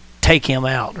wreck and take him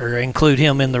out or include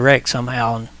him in the wreck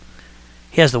somehow, and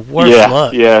he has the worst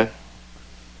luck. Yeah.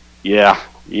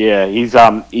 He's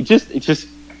it's just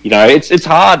it's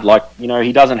hard. Like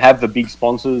he doesn't have the big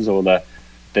sponsors or the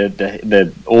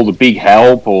all the big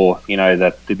help or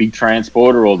the big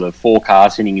transporter or the 4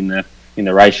 cars sitting in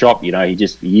the race shop.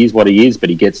 He is what he is, but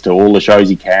he gets to all the shows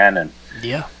he can. And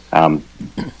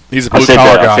he's a blue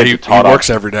collar guy. He works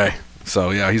every day,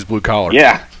 so he's blue collar.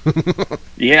 Yeah.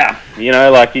 He's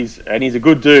a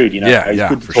good dude. He's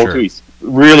good to talk to. He's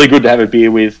really good to have a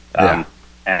beer with. I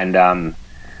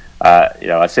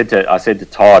said to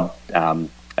Todd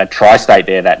at Tri-State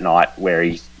there that night where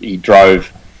he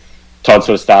drove. Todd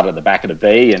sort of started at the back of the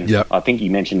B, and I think he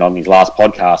mentioned on his last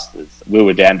podcast we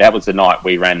were down. That was the night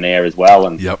we ran there as well,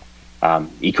 and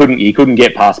he couldn't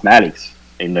get past Maddox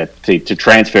to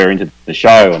transfer into the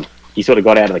show, and he sort of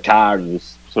got out of the car and he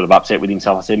was sort of upset with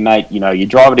himself. I said, mate, you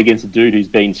drive it against a dude who's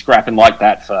been scrapping like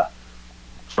that for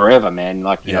forever, man.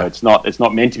 It's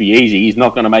not meant to be easy. He's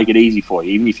not going to make it easy for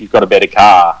you, even if you've got a better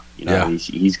car.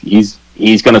 He's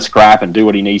going to scrap and do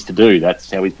what he needs to do. That's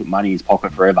how he's put money in his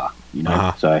pocket forever.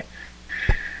 So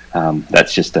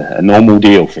that's just a normal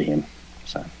deal for him.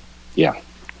 So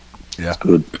it's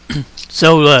good.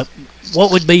 So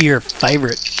what would be your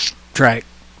favorite track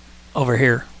over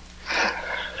here?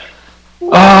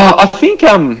 I think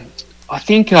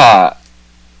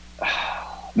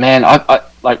man, I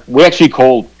like we actually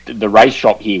call the race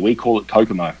shop here. We call it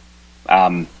Kokomo.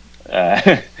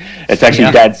 It's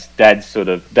actually Dad's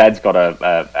got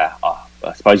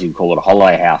I suppose you'd call it a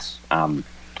holiday house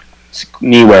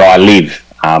near where I live.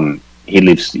 He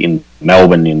lives in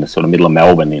Melbourne, in the sort of middle of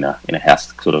Melbourne, in a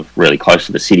house sort of really close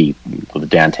to the city, or the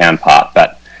downtown part.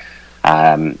 But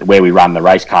where we run the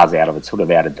race cars out of, it's sort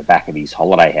of out at the back of his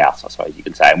holiday house, I suppose you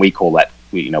could say. And we call that,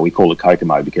 we call it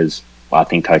Kokomo because I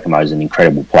think Kokomo is an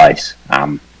incredible place.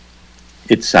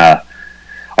 It's I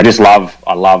love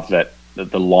that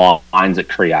the lines it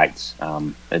creates.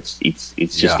 It's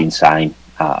just insane.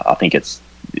 I think it's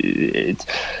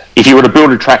if you were to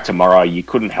build a track tomorrow, you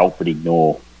couldn't help but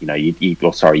ignore.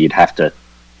 You'd have to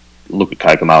look at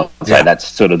Kokomo and say that's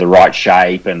sort of the right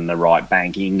shape and the right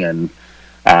banking, and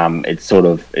it's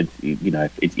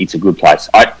a good place.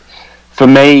 For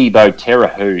me though, Terre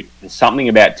Haute, there's something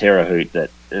about Terre Haute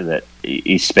that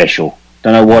is special.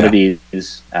 Don't know what it is.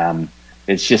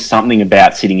 It's just something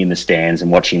about sitting in the stands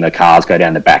and watching the cars go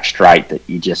down the back straight that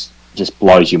you just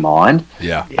blows your mind.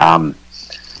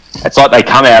 It's like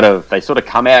they sort of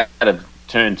come out of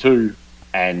turn 2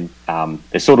 and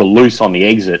they're sort of loose on the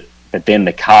exit, but then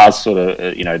the cars sort of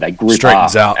they grip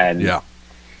straightens up out, and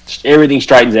everything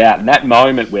straightens out. And that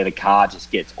moment where the car just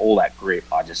gets all that grip,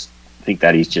 I just think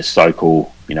that is just so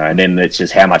cool, And then it's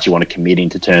just how much you want to commit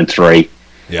into turn 3.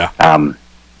 It's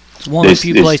one of the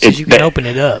few places you can open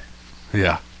it up.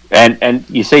 Yeah, and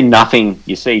you see nothing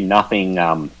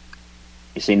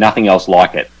You see nothing else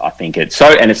like it. I think it's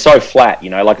so flat.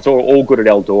 Like it's all good at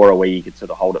Eldora where you can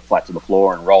sort of hold it flat to the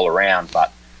floor and roll around.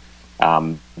 But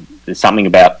there's something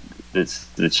about that's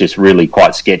just really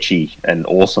quite sketchy and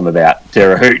awesome about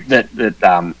Terre Haute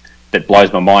that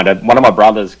blows my mind. One of my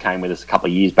brothers came with us a couple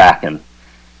of years back, and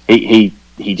his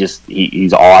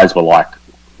eyes were like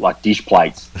dish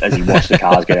plates as he watched the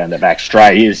cars go down the back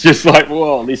straight. He was just like,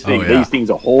 whoa, these things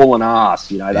are hauling ass.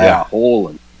 They are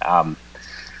hauling.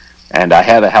 And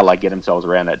how the hell they get themselves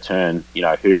around that turn,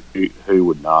 who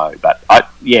would know? But I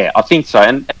think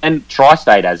so. And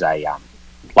Tri-State as a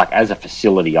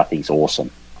facility, I think is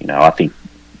awesome. I think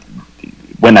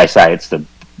when they say it's the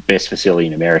best facility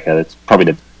in America, it's probably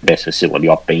the best facility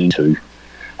I've been to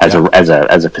as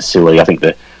a facility. I think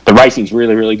the racing's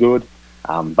really, really good,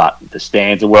 but the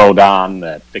stands are well done.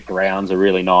 The grounds are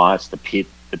really nice. The pit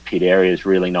area is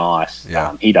really nice.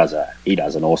 Yeah. He does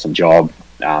an awesome job.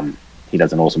 He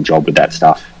does an awesome job with that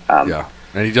stuff. And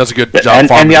he does a good job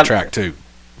farming the track too.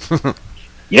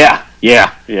 Yeah.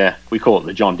 We call it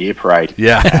the John Deere Parade.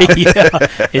 Yeah,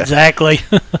 yeah, exactly.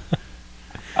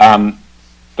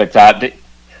 But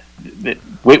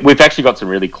we've actually got some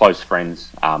really close friends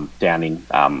down in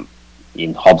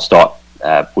Hobstadt.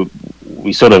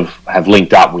 We sort of have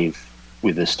linked up with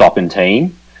the Stoppin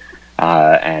team,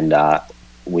 and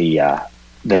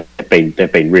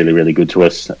they've been really, really good to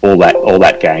us. All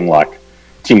that gang, like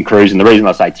Tim Cruz, and the reason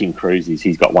I say Tim Cruz is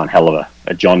he's got one hell of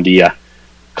a John Deere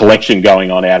collection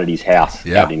going on out at his house.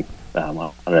 Yeah. Out in, I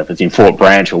don't know if it's in Fort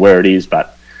Branch or where it is,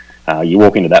 but you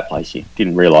walk into that place, you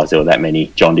didn't realise there were that many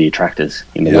John Deere tractors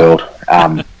in the world.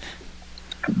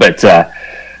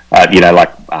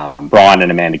 Like Brian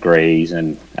and Amanda Greaves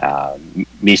and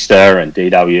Mister and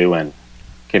DW and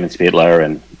Kevin Spitler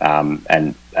and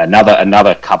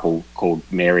another couple called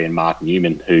Mary and Mark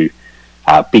Newman, who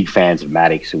are big fans of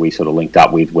Maddox, who we sort of linked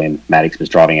up with when Maddox was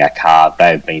driving our car.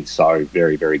 They've been so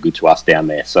very, very good to us down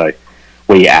there. So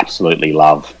we absolutely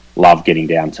love getting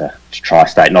down to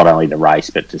Tri-State, not only the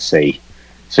race, but to see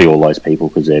all those people,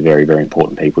 because they're very, very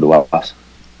important people to us.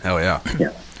 Hell yeah.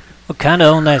 Yeah. Well, kind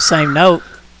of on that same note,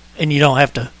 and you don't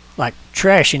have to like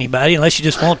trash anybody unless you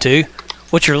just want to.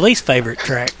 What's your least favorite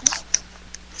track?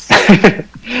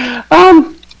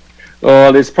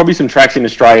 There's probably some tracks in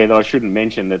Australia that I shouldn't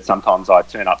mention that sometimes I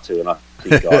turn up to, and I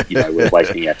think, we're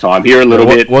wasting our time here a little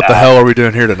bit. What the hell are we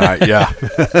doing here tonight? Yeah.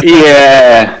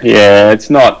 yeah.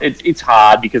 It's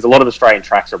hard because a lot of Australian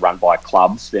tracks are run by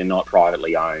clubs; they're not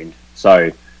privately owned. So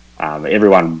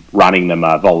everyone running them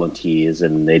are volunteers,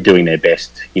 and they're doing their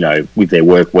best, with their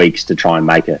work weeks to try and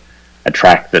make a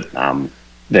track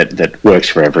that works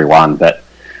for everyone. But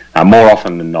more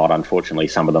often than not, unfortunately,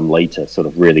 some of them lead to sort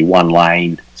of really one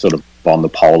lane, sort of on the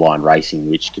pole line racing,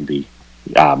 which can be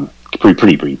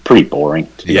pretty boring,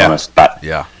 to be honest. But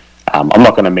I'm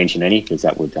not going to mention any because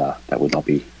that would not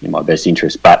be in my best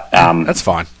interest. But that's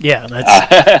fine. Yeah,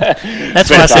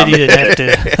 that's why I said you didn't have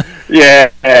to. Yeah.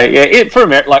 For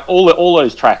America, like all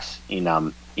those tracks in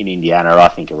Indiana, I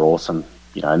think are awesome.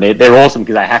 And they're awesome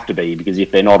because they have to be, because if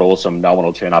they're not awesome, no one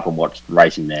will turn up and watch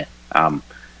racing there. And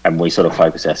we sort of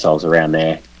focus ourselves around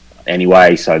there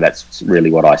anyway, so that's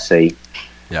really what I see.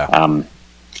 Yeah.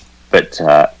 It's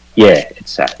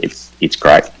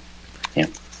great. Yeah.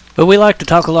 But we like to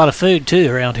talk a lot of food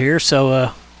too around here.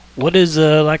 So, what is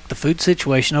like the food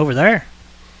situation over there?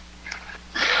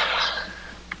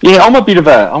 Yeah, I'm a bit of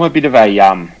a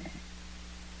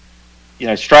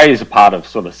Australia's a part of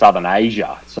sort of Southern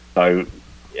Asia, so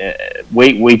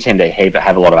we tend to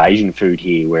have a lot of Asian food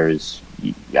here, whereas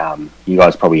you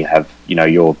guys probably have,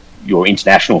 your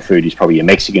international food is probably your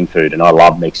Mexican food, and I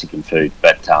love Mexican food.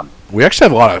 But we actually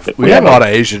have a lot of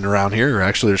Asian around here.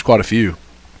 Actually, there's quite a few,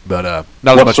 but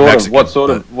not as much Mexican. What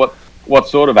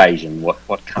sort of Asian? What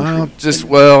country? There's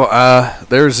what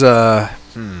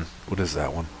is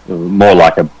that one? More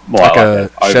like a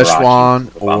Szechuan,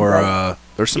 or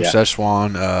there's some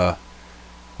Szechuan.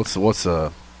 What's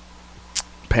the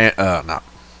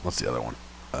other one?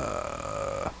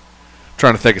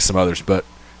 Trying to think of some others, but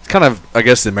it's kind of, I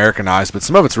guess, Americanized, but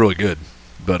some of it's really good.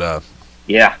 But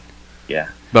yeah.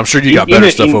 But I'm sure you got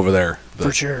better stuff over there.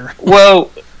 For sure.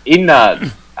 Well, in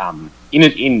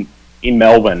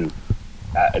Melbourne,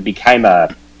 it became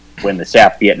when the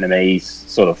South Vietnamese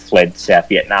sort of fled South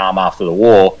Vietnam after the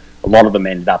war. A lot of them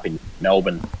ended up in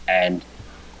Melbourne, and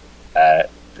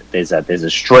there's a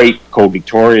street called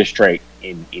Victoria Street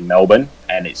in Melbourne,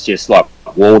 and it's just like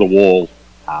wall to wall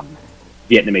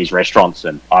Vietnamese restaurants,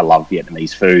 and I love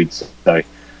Vietnamese foods, so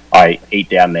I eat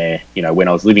down there. When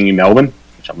I was living in Melbourne,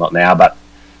 which I'm not now, but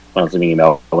when I was living in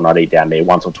Melbourne, I'd eat down there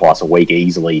once or twice a week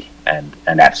easily, and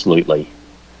absolutely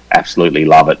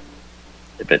love it.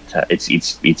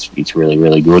 it's really,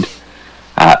 really good.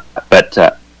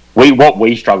 But what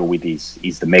we struggle with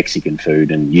is the Mexican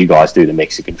food, and you guys do the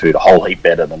Mexican food a whole heap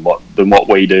better than what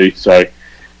we do. So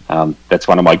that's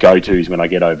one of my go-tos when I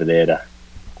get over there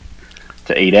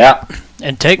to eat out.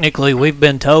 And technically, we've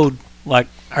been told, like,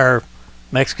 our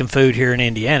Mexican food here in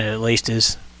Indiana, at least,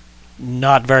 is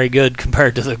not very good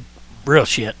compared to the real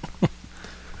shit.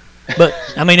 But,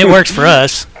 I mean, it works for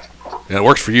us. Yeah, it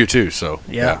works for you, too, so,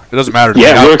 yeah. It doesn't matter to me.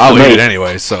 I'll eat it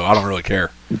anyway, so I don't really care.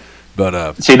 But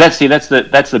that's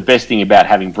the best thing about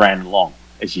having Brandon Long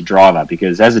as your driver,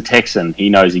 because as a Texan, he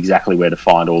knows exactly where to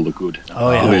find all the good,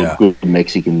 good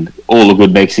Mexican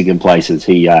places.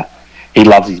 He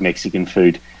loves his Mexican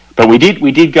food. But we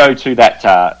did go to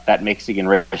that Mexican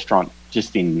restaurant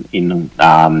just in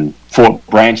Fort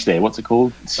Branch there. What's it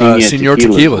called? Senor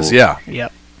Tequilas. Yeah.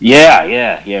 Yep.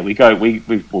 Yeah.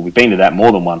 We've been to that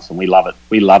more than once, and we love it.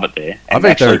 We love it there. And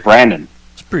actually, Brandon.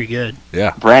 Pretty good.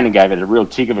 Yeah. Brandon gave it a real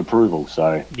tick of approval.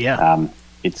 So yeah,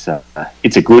 it's a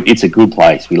good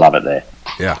place. We love it there.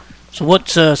 Yeah. So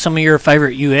what's some of your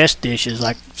favorite U.S. dishes?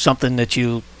 Like something that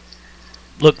you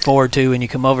look forward to when you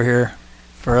come over here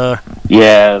for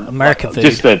American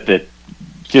food.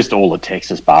 Just all the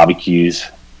Texas barbecues.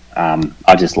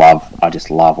 I just love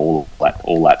all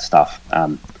that stuff.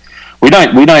 We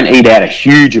don't eat out a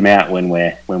huge amount when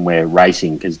we're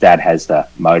racing, because Dad has the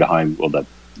motorhome or the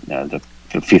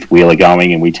fifth wheeler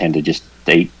going, and we tend to just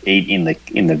eat in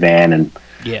the van. And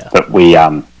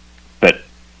but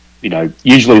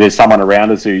usually there's someone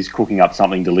around us who's cooking up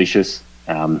something delicious.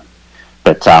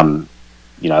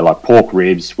 Like pork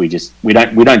ribs, we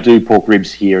don't do pork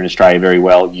ribs here in Australia very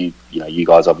well. You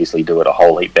guys obviously do it a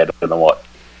whole heap better than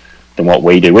what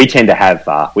we do. We tend to have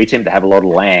a lot of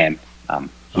lamb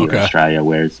here in Australia,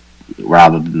 whereas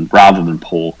rather than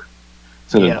pork.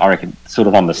 I reckon sort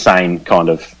of on the same kind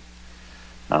of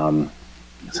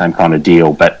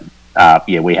deal. But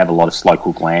we have a lot of slow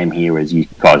cooked lamb here, as you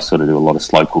guys sort of do a lot of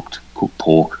slow cooked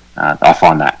pork. I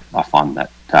find that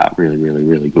really, really,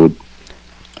 really good.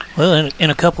 Well, in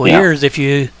a couple of years, if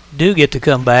you do get to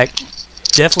come back,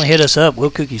 definitely hit us up. We'll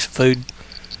cook you some food.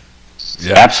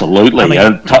 Yeah. Absolutely.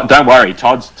 Don't worry,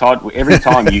 Todd. Every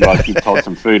time you guys give Todd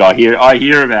some food, I hear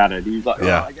about it. He's like,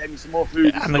 I gave me some more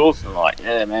food. This is awesome. I'm like,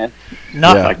 yeah, man.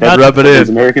 Rub it in.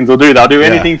 Americans will do. They'll do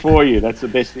anything for you. That's the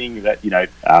best thing that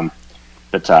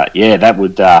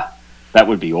that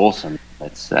would be awesome.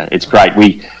 It's great.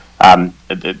 We I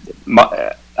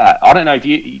don't know if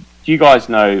you guys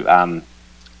know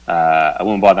a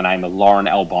woman by the name of Lauren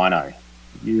Albino.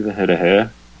 You ever heard of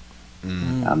her?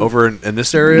 Over in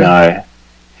this area? No.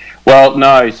 Well,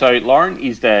 no. So Lauren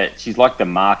she's like the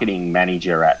marketing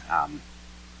manager at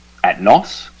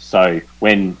NOS. So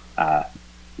when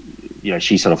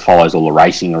she sort of follows all the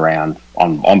racing around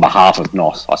on behalf of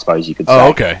NOS, I suppose you could say. Oh,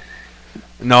 okay.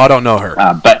 No, I don't know her.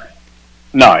 But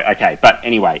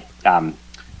anyway, I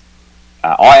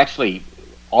actually,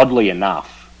 oddly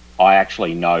enough,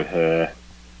 know her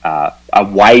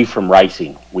away from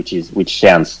racing, which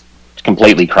sounds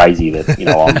completely crazy that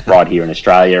I'm right here in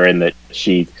Australia, and that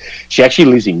she actually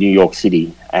lives in New York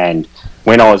City. And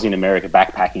when I was in America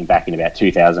backpacking back in about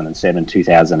 2007,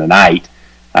 2008,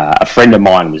 a friend of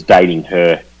mine was dating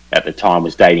her at the time,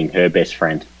 was dating her best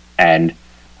friend, and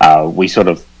we sort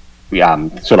of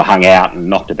hung out and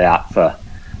knocked about for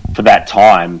that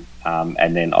time,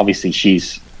 and then obviously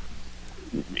she's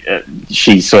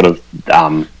sort of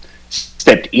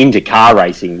stepped into car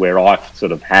racing where I've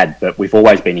sort of had, but we've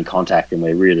always been in contact and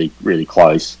we're really, really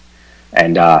close.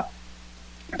 And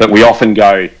but we often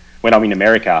go, when I'm in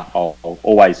America, I'll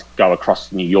always go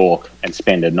across New York and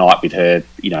spend a night with her,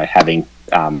 having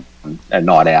a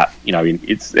night out.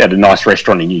 It's at a nice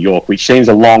restaurant in New York, which seems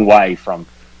a long way from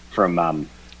long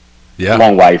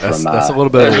way from. That's a little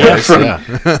bit of a ways,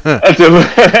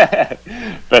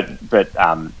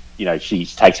 but she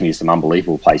takes me to some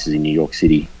unbelievable places in New York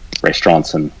City,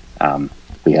 restaurants, and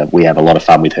we have a lot of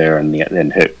fun with her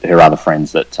and her other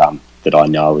friends that I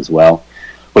know as well.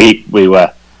 It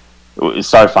was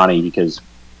so funny because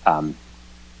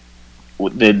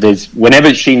there's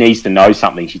whenever she needs to know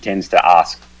something, she tends to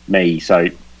ask me. So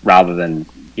rather than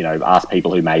ask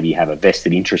people who maybe have a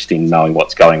vested interest in knowing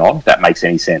what's going on, if that makes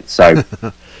any sense. So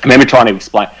I remember trying to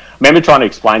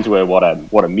explain to her what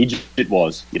a midget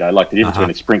was. Like the difference between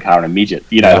a sprint car and a midget.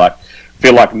 Like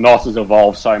feel like NOS has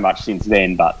evolved so much since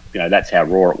then, but that's how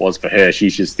raw it was for her.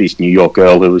 She's just this New York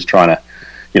girl who was trying to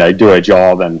do her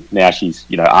job, and now she's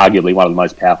arguably one of the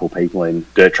most powerful people in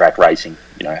dirt track racing.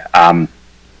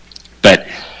 But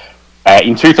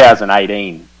in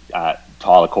 2018,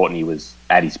 Tyler Courtney was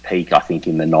at his peak, I think,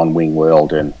 in the non-wing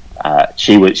world, and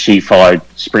she followed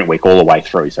Sprint Week all the way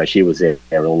through, so she was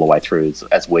there all the way through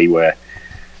as we were,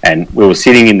 and we were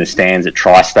sitting in the stands at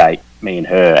Tri-State, me and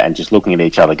her, and just looking at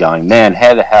each other, going, "Man,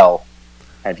 how the hell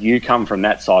have you come from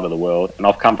that side of the world, and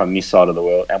I've come from this side of the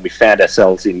world, and we found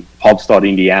ourselves in Hobstad,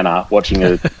 Indiana, watching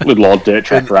a little old dirt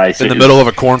track race in the middle of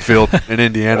a cornfield in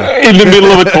Indiana." In the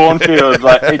middle of a cornfield,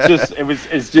 like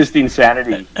it's just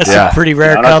insanity. That's a pretty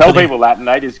rare and company. I tell people that, and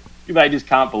they just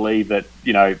can't believe that.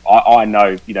 I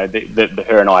know that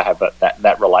her and I have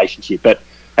that relationship, but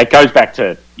it goes back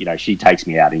to she takes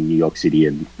me out in New York City,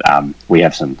 and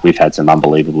we've had some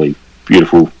unbelievably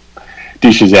beautiful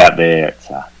dishes out there.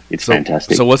 It's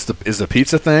fantastic. So is the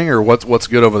pizza thing, or what's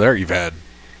good over there? You've had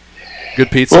good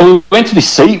pizza. Well, we went to this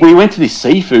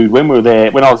seafood when we were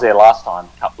there. When I was there last time,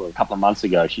 a couple of months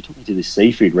ago, she took me to this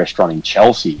seafood restaurant in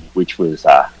Chelsea, which was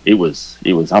it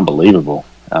was unbelievable.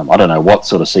 I don't know what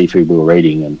sort of seafood we were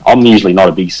eating, and I'm usually not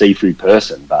a big seafood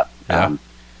person, but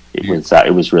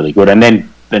it was really good. And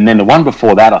then the one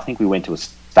before that, I think we went to a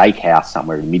steakhouse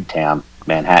somewhere in Midtown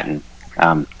Manhattan,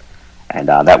 and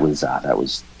that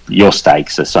was. Your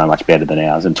steaks are so much better than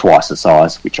ours and twice the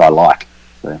size, which I like.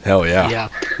 So. Hell yeah! Yeah,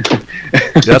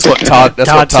 that's what Todd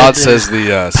says.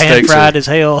 The steaks pan-fried as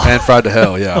hell. Pan-fried to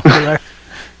hell. Yeah.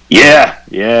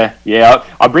 Yeah.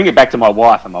 I bring it back to my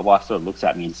wife, and my wife sort of looks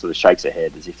at me and sort of shakes her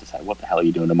head as if to say, "What the hell are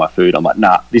you doing to my food?" I'm like,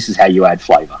 "Nah, this is how you add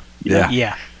flavour."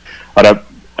 Yeah. I don't.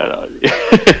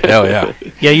 Hell yeah.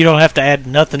 Yeah, you don't have to add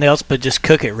nothing else, but just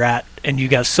cook it right, and you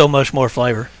got so much more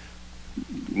flavor.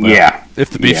 Well, if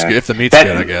the meat's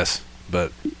good, I guess.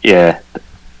 But yeah,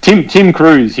 Tim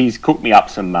Cruz, he's cooked me up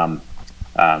some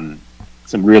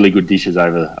really good dishes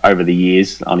over the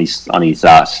years on his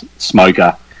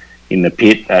smoker in the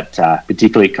pit at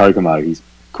particularly at Kokomo. He's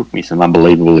cooked me some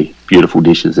unbelievably beautiful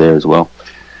dishes there as well,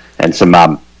 and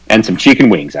some chicken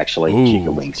wings actually. Ooh.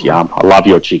 Chicken wings, yum! I love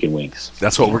your chicken wings.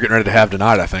 That's what we're getting ready to have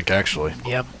tonight, I think. Actually,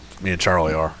 Yep. Me and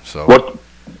Charlie are. So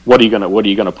what are you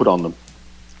gonna put on them?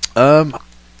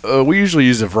 We usually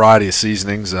use a variety of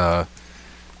seasonings. We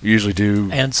usually do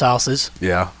And sauces.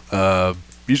 Yeah.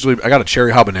 Usually, I got a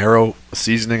cherry habanero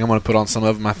seasoning I'm going to put on some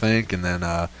of them, I think, and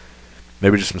then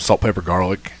maybe just some salt, pepper,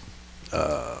 garlic.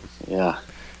 Yeah.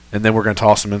 And then we're going to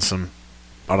toss them in some,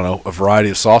 I don't know, a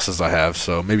variety of sauces I have.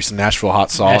 So maybe some Nashville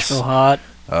hot sauce. Nashville hot.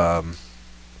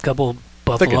 Couple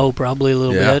buffalo, probably a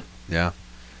little bit. Yeah.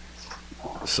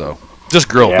 So just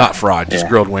grilled, not fried. Just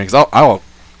grilled wings. I'll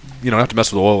you don't have to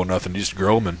mess with oil or nothing. You just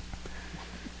grill them, and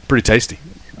pretty tasty,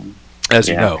 as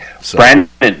you know. So.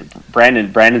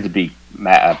 Brandon's a big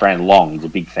Brandon Long. He's a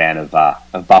big fan of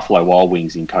Buffalo Wild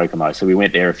Wings in Kokomo. So we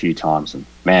went there a few times, and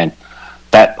man,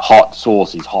 that hot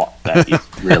sauce is hot. That is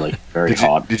really very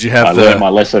hot. Did you have I learned my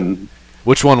lesson.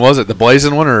 Which one was it? The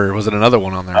blazing one, or was it another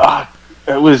one on there?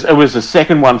 It was the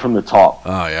second one from the top.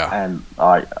 Oh yeah. And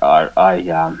I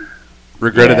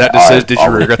regretted that decision. Did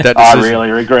you regret that decision? I really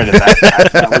regretted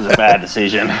that. That was a bad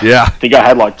decision. Yeah. I think I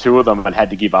had like two of them and had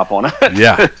to give up on it.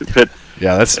 Yeah. But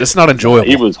yeah, it's not enjoyable.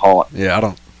 It was hot. Yeah, I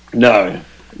don't. No.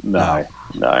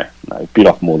 Bit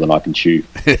off more than I can chew.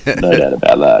 No doubt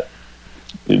about that.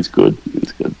 It was good.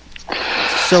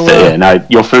 So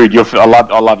your food. I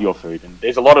love your food. And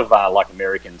there's a lot of like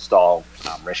American style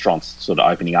restaurants sort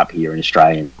of opening up here in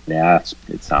Australia now. It's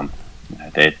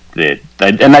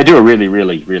they do a really,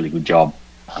 really, really good job.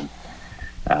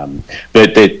 But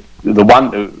the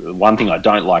one thing I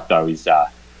don't like though is some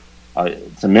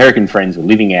American friends were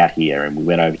living out here, and we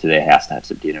went over to their house to have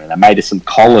some dinner, and they made us some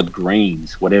collard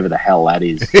greens, whatever the hell that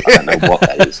is. I don't know what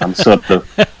that is. Some sort of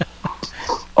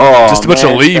just a bunch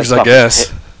of leaves, I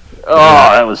guess.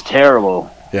 That was terrible.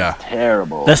 Yeah,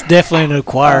 terrible. That's definitely an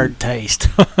acquired taste.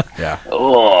 Yeah.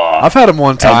 I've had them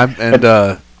one time, and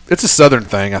it's a southern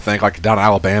thing, I think, like down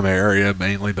Alabama area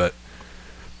mainly, but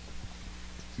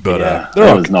they're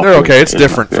okay. It's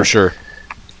different for sure.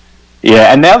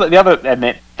 Yeah, and now that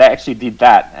they actually did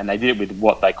that, and they did it with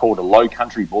what they called a low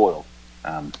country boil,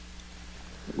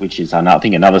 which is I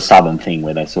think another southern thing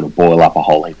where they sort of boil up a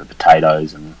whole heap of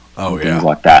potatoes and things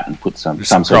like that, and put some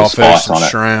sort of spice on it.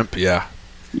 Shrimp, yeah.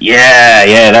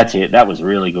 Yeah, that's it. That was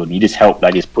really good. And you just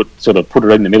they just put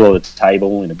it in the middle of the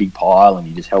table in a big pile, and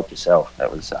you just help yourself.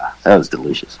 That was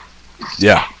delicious.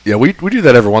 Yeah, we do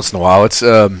that every once in a while. It's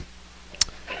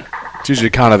usually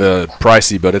kind of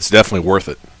pricey, but it's definitely worth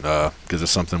it because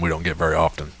it's something we don't get very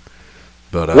often.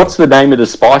 But what's the name of the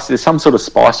spice? There's some sort of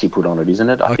spice you put on it, isn't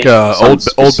it? Like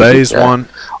Old Bay's one.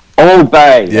 Old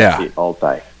Bay. Yeah. That's it, Old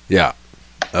Bay. Yeah.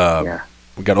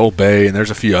 We got Old Bay, and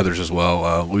there's a few others as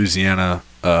well. Louisiana.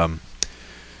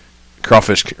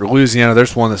 Crawfish Louisiana.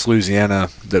 There's one that's Louisiana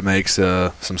that makes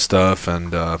some stuff,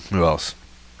 and who else?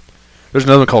 There's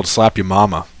another one called Slap Your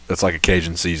Mama. That's like a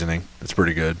Cajun seasoning. It's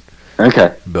pretty good.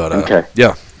 Okay. But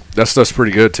yeah, that stuff's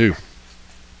pretty good too.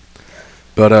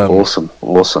 But awesome.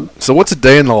 So what's a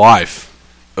day in the life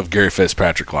of Gary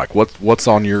Fitzpatrick like? What's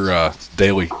on your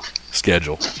daily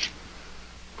schedule?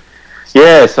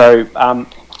 Yeah, so I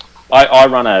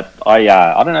run I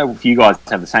don't know if you guys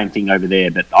have the same thing over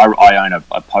there, but I own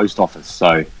a post office.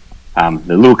 So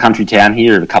the little country town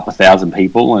here of a couple of thousand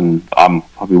people, and I'm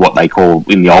probably what they call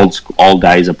in the old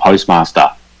days a postmaster.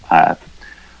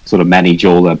 Sort of manage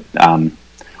all the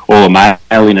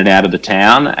mail in and out of the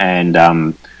town, and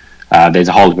there's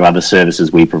a whole heap of other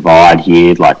services we provide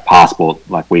here, like passport.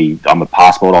 I'm a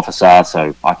passport officer,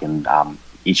 so I can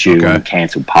issue and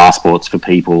cancel passports for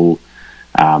people.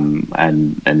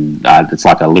 And it's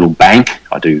like a little bank.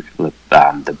 I do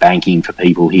the banking for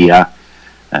people here,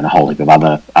 and a whole heap of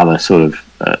other sort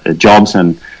of jobs.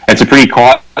 And it's a pretty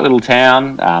quiet little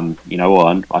town. I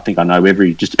think I know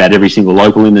just about every single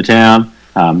local in the town.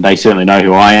 They certainly know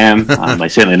who I am. They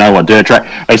certainly know what dirt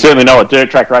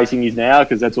track racing is now,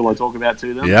 because that's all I talk about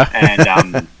to them. Yeah.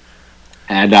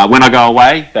 And when I go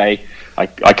away,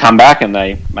 I come back and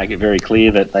they make it very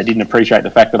clear that they didn't appreciate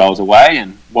the fact that I was away,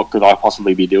 and what could I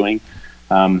possibly be doing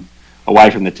away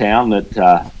from the town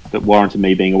that warranted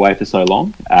me being away for so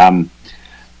long.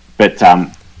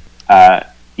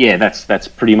 Yeah, that's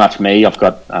pretty much me. I've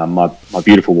got my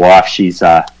beautiful wife. She's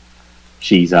a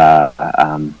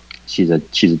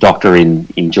doctor in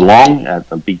Geelong,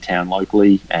 a big town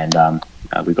locally, and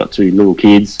we've got two little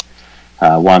kids.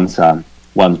 One's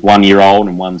 1 year old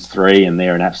and one's 3, and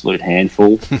they're an absolute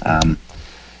handful.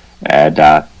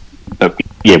 But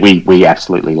yeah, we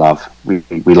absolutely love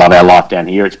our life down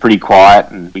here. It's pretty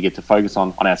quiet, and we get to focus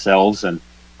on ourselves and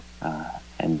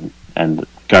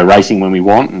go racing when we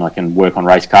want, and I can work on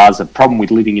race cars. The problem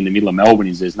with living in the middle of Melbourne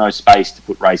is there's no space to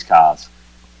put race cars.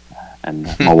 And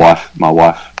my wife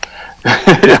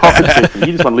often says to me,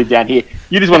 you just want to live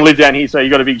down here, so you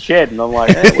got a big shed. And I'm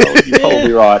like, well, you're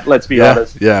probably right. Let's be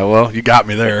honest. Yeah, well, you got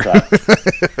me there.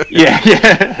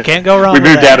 Yeah. Can't go wrong. We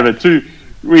moved out of a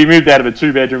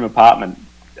 2-bedroom apartment,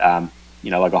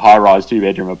 like a high-rise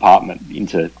 2-bedroom apartment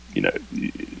into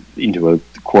a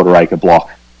quarter-acre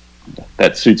block.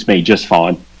 That suits me just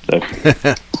fine. So.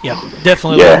 Yeah,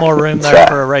 definitely a little more room there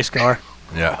for a race car.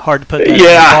 Yeah, hard to put that in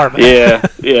an apartment.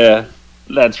 Yeah.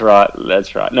 That's right.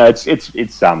 No, it's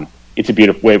a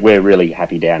beautiful. We're really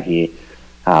happy down here.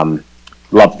 Love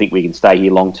to think we can stay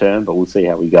here long term, but we'll see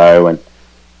how we go.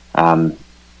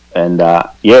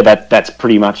 That's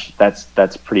pretty much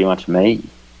me.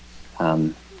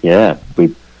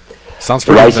 We sounds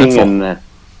pretty racing eventful. And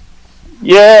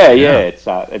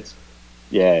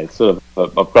it's sort of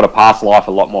I've got a past life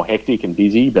a lot more hectic and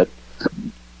busy, but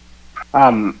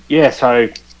that's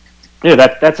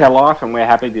our life, and we're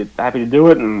happy to do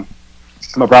it. And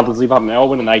my brothers live up in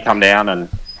Melbourne, and they come down and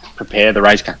prepare the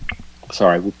race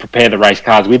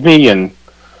cars with me, and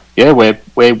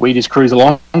we just cruise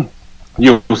along.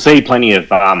 You'll see plenty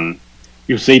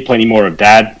more of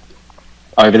Dad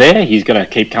over there. He's going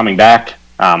to keep coming back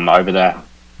over the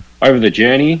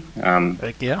journey.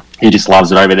 Heck yeah. He just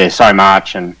loves it over there so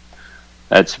much, and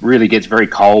it really gets very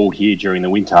cold here during the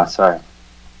winter, so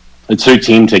it suits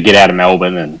him to get out of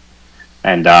Melbourne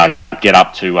and get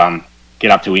up to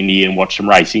India and watch some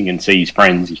racing and see his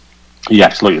friends. He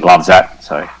absolutely loves that.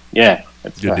 So yeah,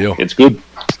 it's good deal. It's good.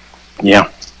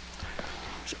 Yeah.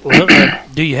 Well,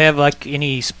 do you have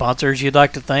any sponsors you'd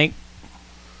like to thank?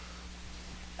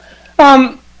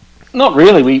 Not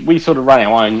really. We sort of run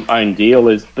our own deal.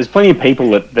 There's plenty of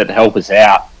people that help us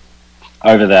out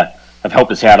have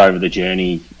helped us out over the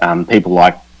journey. People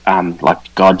like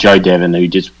Joe Devon, who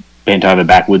just bent over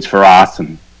backwards for us,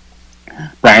 and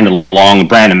Brandon Long,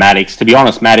 Brandon Maddox. To be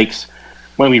honest, Maddox,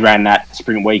 when we ran that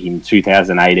sprint week in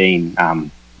 2018,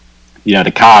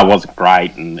 the car wasn't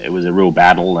great, and it was a real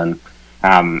battle. And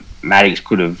Maddox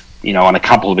could have, on a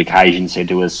couple of occasions said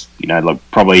to us,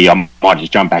 probably I might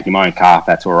just jump back in my own car if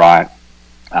that's all right.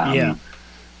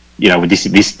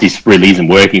 This really isn't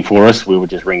working for us. We were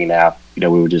just ringing out. We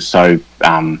were just so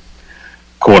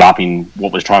caught up in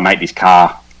what was trying to make this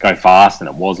car go fast, and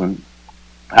it wasn't.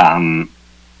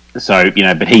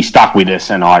 But he stuck with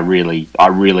us, and I really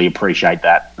appreciate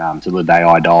that. Till the day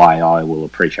I die, I will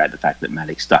appreciate the fact that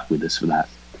Maddox stuck with us for that.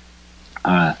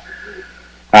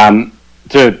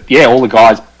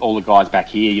 All the guys back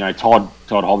here. Todd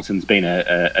Hobson's been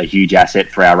a huge asset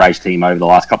for our race team over the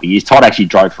last couple of years. Todd actually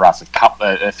drove for us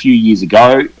a few years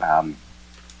ago,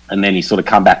 and then he's sort of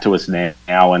come back to us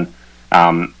now, and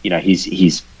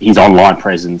his online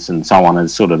presence and so on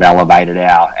has sort of elevated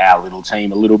our little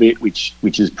team a little bit, which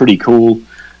is pretty cool.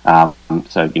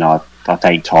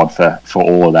 Todd for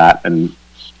all of that, and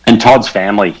Todd's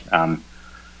family.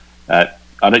 Do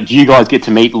you guys get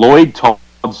to meet Lloyd,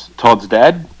 Todd's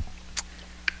dad?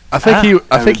 I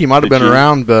think he might have been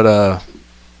around, but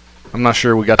I'm not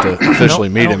sure we got to officially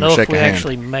meet him and shake a hand. I don't know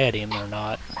if we actually met him or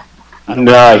not.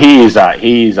 No, he is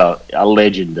a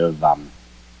legend of the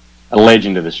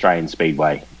Australian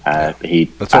Speedway.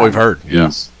 That's what we've heard. Yeah,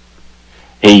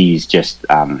 he's just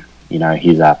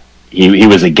he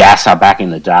was a gasser back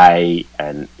in the day,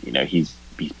 and he's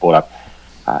brought up.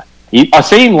 I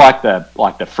see him like the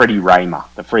Freddie Raymer,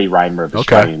 the Freddie Raymer of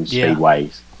Australian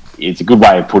Speedways. It's a good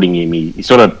way of putting him. He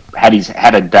sort of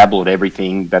had a dabble at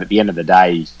everything, but at the end of the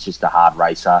day, he's just a hard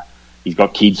racer. He's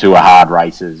got kids who are hard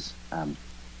racers, and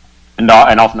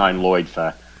I've known Lloyd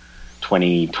for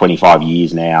 20, 25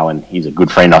 years now, and he's a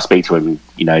good friend. I speak to him,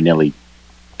 nearly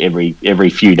every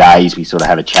few days. We sort of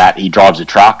have a chat. He drives a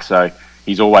truck, so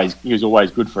he was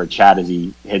always good for a chat as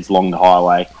he heads along the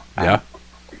highway. Yeah.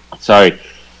 So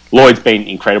Lloyd's been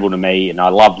incredible to me, and I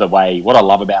love what I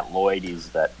love about Lloyd is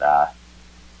that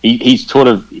he's sort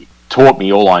of taught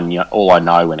me all I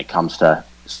know when it comes to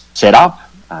setup.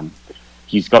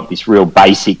 He's got this real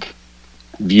basic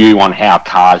view on how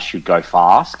cars should go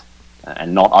fast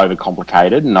and not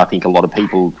overcomplicated. And I think a lot of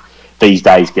people these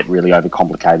days get really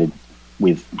overcomplicated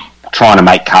with trying to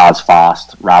make cars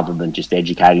fast rather than just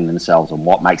educating themselves on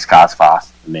what makes cars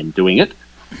fast and then doing it.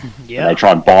 Yeah. They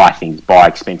try and buy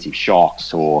expensive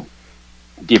shocks or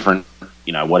different,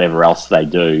 whatever else they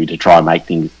do to try and make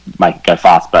it go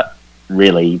fast. But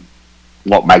really,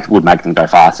 what would make them go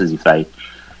fast is if they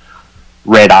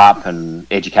read up and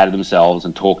educated themselves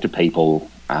and talked to people.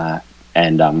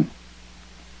 And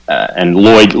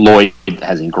Lloyd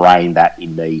has ingrained that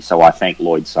in me. So I thank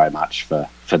Lloyd so much for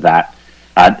that.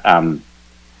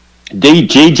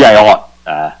 DJ Ott,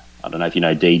 I don't know if you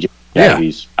know DJ. Yeah.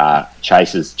 Who's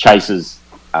Chase's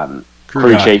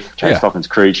crew chief, Chase Stocken's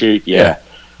crew chief. Yeah.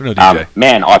 We know DJ.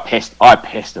 Man, I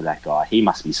pester that guy. He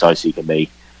must be so sick of me.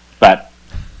 But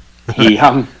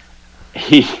I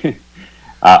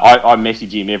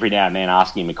message him every now and then,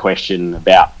 asking him a question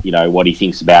about what he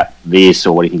thinks about this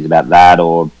or what he thinks about that,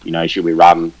 or should we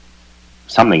run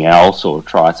something else or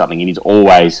try something. And he's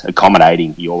always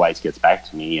accommodating. He always gets back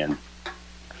to me and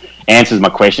answers my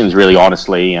questions really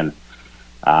honestly. And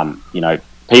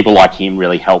people like him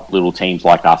really help little teams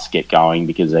like us get going,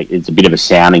 because it's a bit of a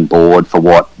sounding board for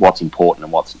what's important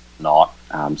and what's not.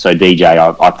 So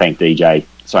DJ, I thank DJ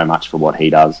so much for what he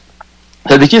does.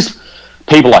 So there's just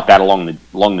people like that along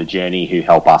the journey who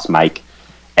help us make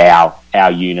our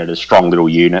unit a strong little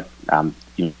unit.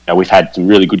 We've had some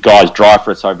really good guys drive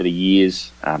for us over the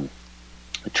years.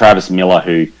 Travis Miller,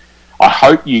 who I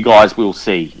hope you guys will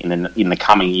see in the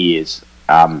coming years.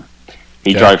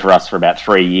 He drove for us for about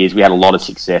 3 years. We had a lot of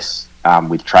success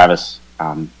with Travis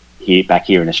back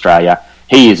here in Australia.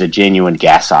 He is a genuine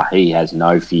gasser. He has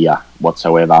no fear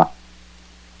whatsoever.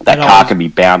 That car can be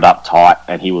bound up tight,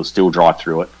 and he will still drive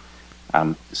through it.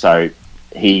 So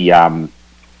he's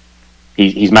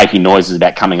making noises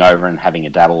about coming over and having a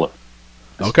dabble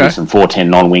at some 410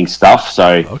 non-wing stuff.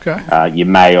 So you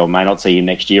may or may not see him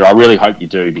next year. I really hope you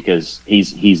do, because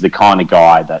he's the kind of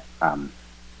guy that I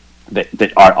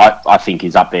think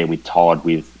is up there with Todd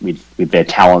with their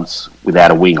talents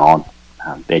without a wing on.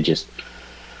 They're just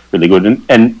really good.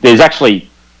 And there's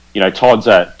actually, Todd's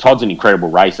an incredible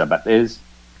racer, but there's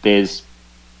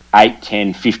 8,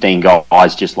 10, 15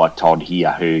 guys just like Todd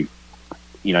here who,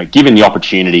 given the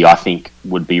opportunity, I think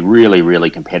would be really, really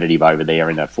competitive over there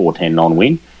in a 410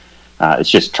 non-wing. It's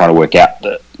just trying to work out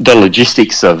the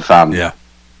logistics of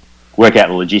work out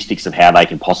the logistics of how they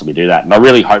can possibly do that. And I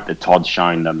really hope that Todd's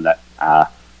shown them that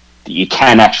you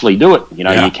can actually do it.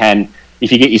 You can, if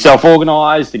you get yourself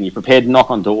organised and you're prepared to knock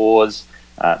on doors,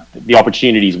 the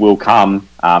opportunities will come.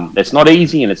 It's not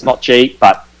easy and it's not cheap,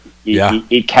 but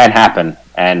it can happen.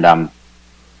 And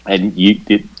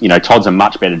Todd's a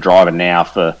much better driver now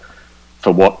for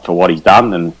what he's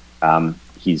done, and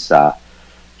he's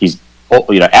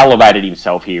elevated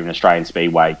himself here in Australian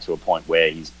Speedway to a point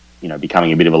where he's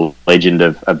becoming a bit of a legend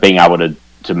of being able to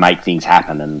make things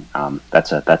happen, and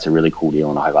that's a really cool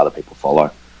deal, and I hope other people follow.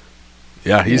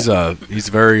 Yeah, he's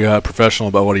very professional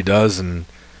about what he does, and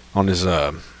on his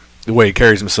the way he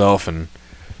carries himself, and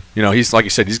he's, like you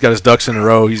said, he's got his ducks in a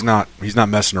row. He's not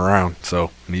messing around.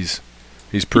 So he's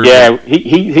pretty. Yeah,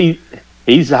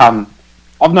 he's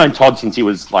I've known Todd since he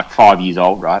was like 5 years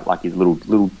old, right? Like his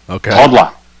little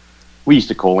toddler. We used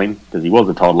to call him because he was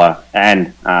a toddler,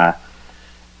 and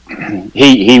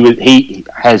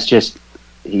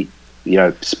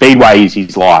Speedway is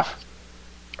his life.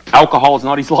 alcohol's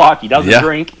not his life. He doesn't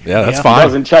drink. Yeah, that's fine. He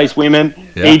doesn't chase women.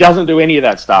 Yeah. He doesn't do any of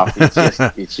that stuff.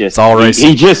 It's just it's all racing.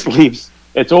 He just lives.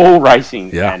 It's all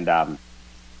racing. Yeah. And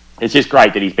it's just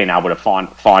great that he's been able to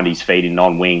find his feet in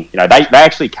non-wing. You know, they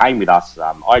actually came with us.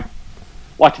 I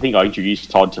like to think I introduced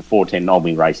Todd to 410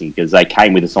 non-wing racing because they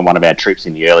came with us on one of our trips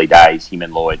in the early days, him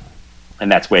and Lloyd,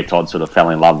 and that's where Todd sort of fell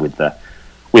in love with the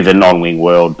non-wing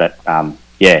world. But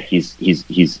he's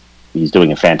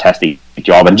doing a fantastic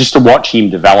job, and just to watch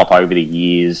him develop over the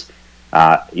years,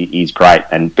 he's great.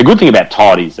 And the good thing about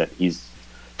Todd is that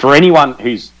for anyone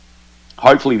who's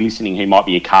hopefully listening who might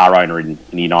be a car owner in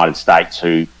the United States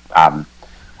who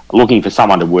looking for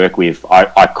someone to work with,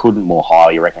 I couldn't more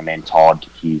highly recommend Todd.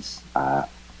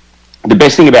 The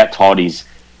best thing about Todd is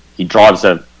he drives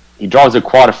a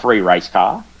quite a free race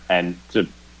car, and to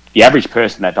the average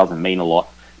person that doesn't mean a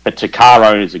lot, but to car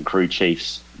owners and crew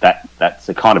chiefs that's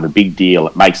a kind of a big deal.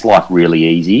 It makes life really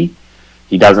easy.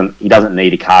 He doesn't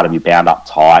need a car to be bound up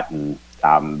tight and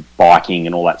biking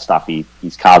and all that stuff.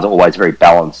 His cars are always very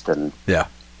balanced and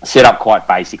set up quite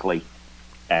basically,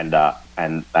 and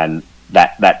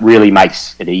that really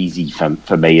makes it easy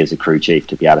for me as a crew chief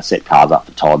to be able to set cars up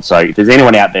for Todd. So if there's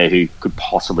anyone out there who could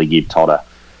possibly give Todd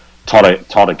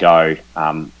a go,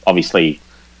 obviously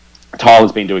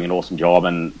Tyler's been doing an awesome job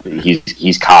and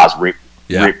his cars rip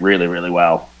really, really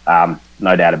well.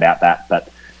 No doubt about that. But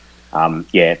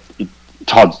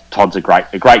Todd's a great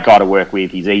guy to work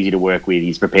with. He's easy to work with.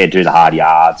 He's prepared to do the hard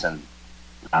yards, and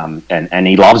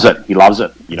he loves it. He loves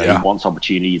it. You know, he wants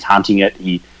opportunity. He's hunting it.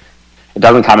 It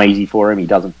doesn't come easy for him. He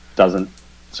doesn't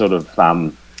sort of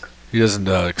he doesn't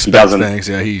expect things.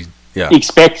 He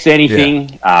expects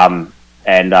anything.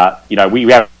 You know, we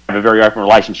have a very open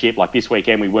relationship. Like this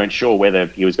weekend, we weren't sure whether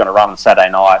he was going to run on Saturday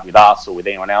night with us or with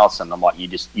anyone else, and I'm like, you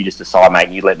just decide, mate,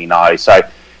 and you let me know. So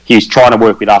he's trying to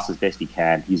work with us as best he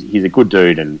can. He's a good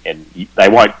dude, and they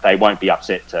won't be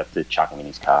upset to chuck him in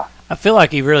his car. I feel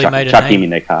like he really made a chuck name. him in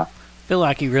their car. I feel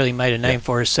like he really made a name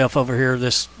for himself over here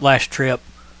this last trip.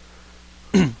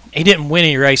 He didn't win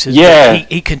any races. Yeah,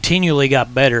 but he continually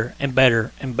got better and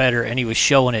better and better, and he was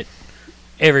showing it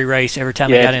every race, every time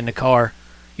he got in the car.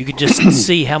 You could just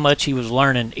see how much he was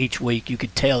learning each week. You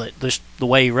could tell it. Just the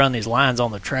way he run his lines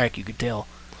on the track, you could tell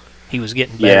he was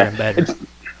getting better and better.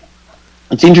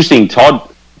 It's interesting.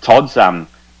 Todd's a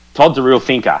real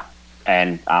thinker,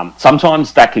 and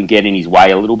sometimes that can get in his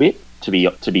way a little bit. To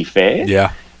be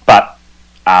fair, But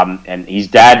and his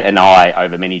dad and I,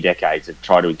 over many decades, have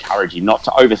tried to encourage him not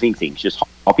to overthink things. Just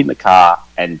hop in the car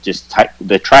and just take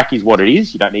the track is what it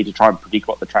is. You don't need to try and predict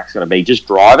what the track's going to be. Just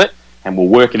drive it, and we'll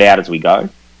work it out as we go.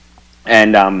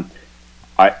 And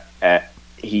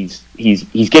he's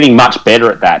getting much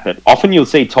better at that. But often you'll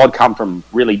see Todd come from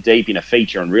really deep in a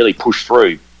feature and really push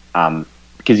through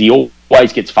because he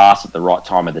always gets fast at the right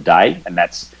time of the day, and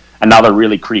that's another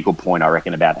really critical point I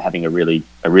reckon about having a really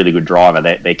good driver.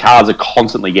 Their cars are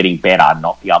constantly getting better,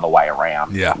 not the other way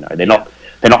around. Yeah, you know,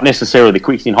 they're not necessarily the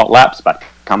quickest in hot laps, but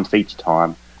come feature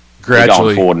time,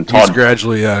 gradually forward. And Todd, he's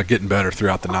gradually getting better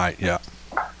throughout the night.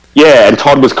 Yeah, and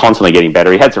Todd was constantly getting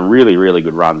better. He had some really, really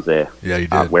good runs there. Yeah, he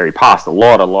did. Where he passed a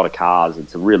lot of cars in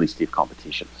some really stiff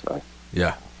competition. So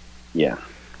yeah,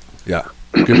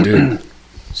 good dude.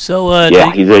 So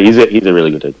he's a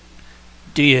really good dude.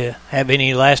 Do you have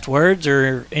any last words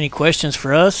or any questions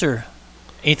for us or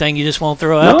anything you just want to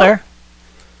throw out there?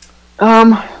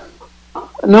 No,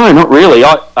 not really.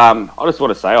 I just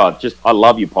want to say I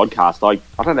love your podcast.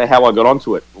 I don't know how I got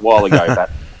onto it a while ago,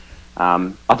 but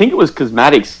I think it was because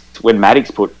when Maddox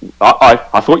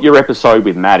I thought your episode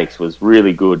with Maddox was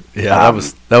really good. Yeah,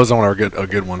 that was a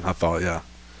good one. I thought, yeah.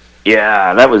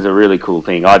 Yeah, that was a really cool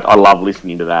thing. I love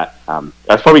listening to that.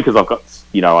 That's probably because I've got,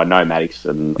 I know Maddox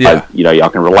and I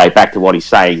can relate back to what he's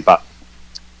saying. But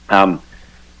I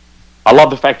love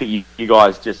the fact that you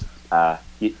guys just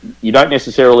you don't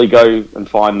necessarily go and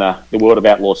find the World of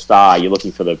Outlaw star. You're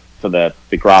looking for the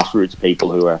grassroots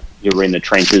people who are in the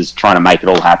trenches trying to make it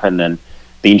all happen, and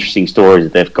the interesting stories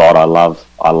that they've got. I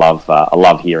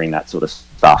love hearing that sort of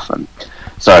stuff. And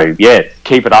so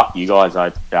keep it up, you guys.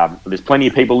 There's plenty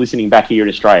of people listening back here in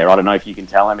Australia. I don't know if you can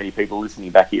tell how many people are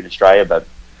listening back here in Australia, but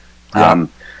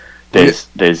there's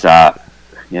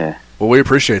Well, we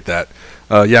appreciate that.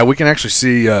 We can actually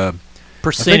see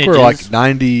percentages. I think we're like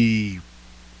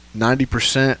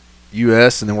 90%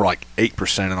 US, and then we're like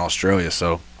 8% in Australia.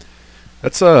 So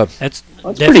that's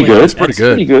pretty good. It's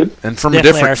pretty good. And from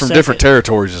different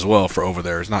territories as well for over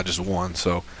there. It's not just one.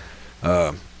 So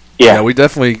we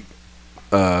definitely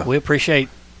we appreciate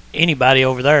anybody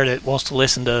over there that wants to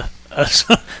listen to us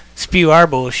spew our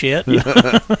bullshit.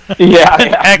 Yeah.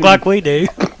 Act like we do.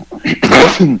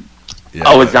 Yeah.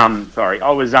 I was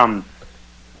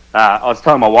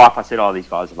telling my wife, I said, "Oh, these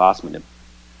guys have asked me to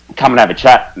come and have a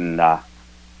chat," and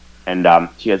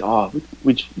she goes, "Oh,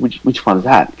 which one's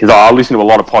that?" Because I listen to a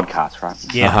lot of podcasts, right?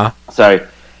 Yeah. Uh-huh. So,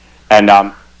 and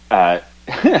I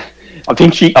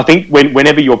think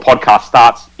whenever your podcast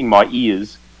starts in my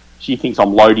ears, she thinks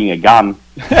I'm loading a gun.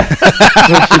 She's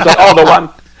like, "Oh, the one,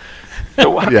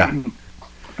 Yeah.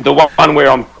 the one where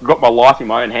I've got my life in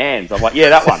my own hands." I'm like, "Yeah,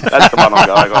 that one. That's the one I'm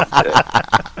going on."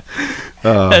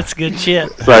 Yeah. That's good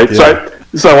shit.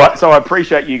 So I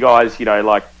appreciate you guys,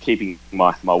 like keeping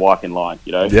my wife in line.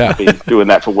 Yeah. Been doing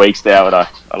that for weeks now, and I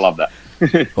love that.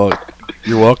 Well,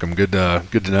 you're welcome. Good to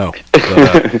know.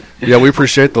 But, yeah, we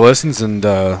appreciate the listens, and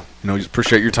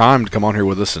appreciate your time to come on here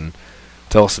with us and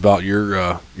tell us about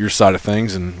your side of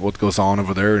things and what goes on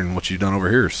over there and what you've done over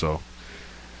here. So,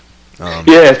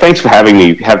 yeah, thanks for having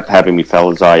me,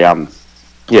 fellas. I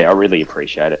really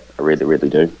appreciate it. I really, really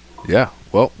do. Yeah,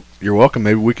 well, you're welcome.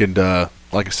 Maybe we could,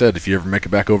 like I said, if you ever make it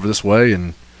back over this way,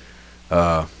 and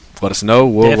let us know.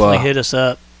 We'll definitely hit us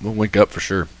up. We'll link up for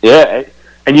sure. Yeah,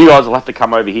 and you guys will have to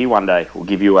come over here one day. We'll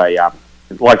give you a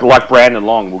like Brandon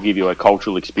Long. We'll give you a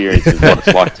cultural experience of what it's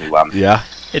like to yeah.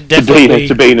 It definitely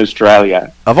to be in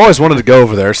Australia. I've always wanted to go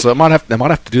over there, so I might have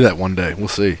to do that one day. We'll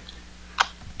see.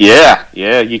 Yeah,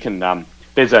 you can.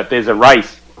 There's a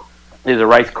race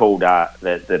called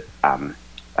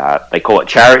they call it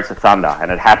Chariots of Thunder, and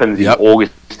it happens in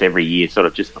August every year, sort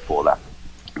of just before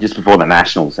the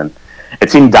Nationals, and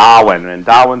it's in Darwin, and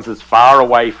Darwin's as far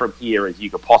away from here as you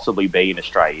could possibly be in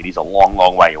Australia. It is a long,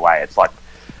 long way away. It's like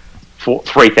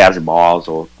 3,000 miles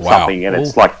or something, and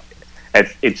it's like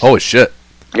it's holy shit.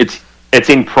 It's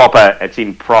in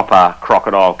proper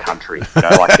crocodile country.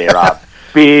 Like there are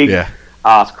big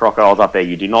ass crocodiles up there.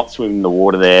 You do not swim in the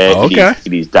water there. Oh, okay.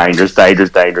 It is dangerous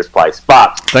place.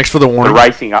 But thanks for the warning.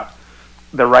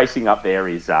 The racing up there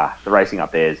is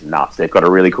nuts. They've got a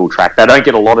really cool track. They don't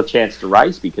get a lot of chance to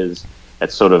race because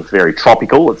it's sort of very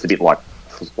tropical. It's a bit like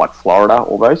Florida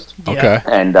almost. Okay.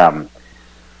 And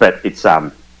but it's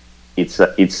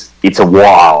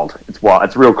wild.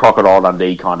 It's real Crocodile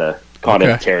Dundee kind of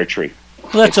territory.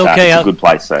 Well, that's okay. It's a good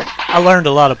place. So I learned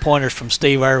a lot of pointers from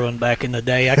Steve Irwin back in the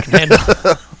day. I can handle.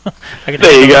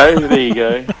 There you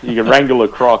go. You can wrangle a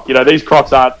croc. These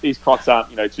crocs aren't 2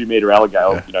 meter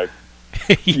alligator.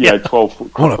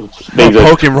 12-foot crocs. These are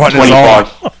poke him right in his arm.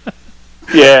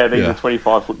 Yeah, these are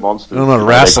 25-foot monsters. I'm gonna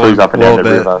wrestle him up and down the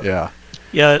river. Yeah.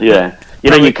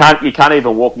 You can't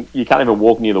even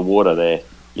walk near the water there.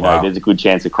 There's a good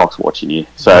chance the croc's watching you.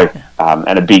 So,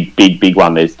 and a big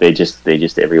one. They're just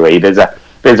everywhere.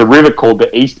 There's a river called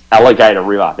the East Alligator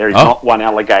River. There is not one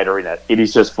alligator in it. It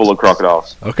is just full of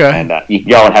crocodiles. Okay. And you can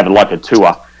go and have like a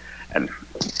tour, and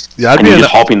you just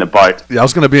hop in the boat. Yeah, I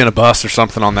was going to be in a bus or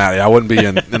something on that. Yeah, I wouldn't be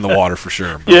in the water for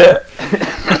sure. But, yeah.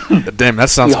 Damn, that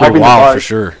sounds pretty wild for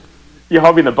sure. You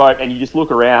hop in the boat and you just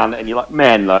look around and you're like,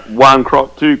 man, like 1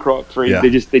 croc, 2 croc, 3. Yeah. They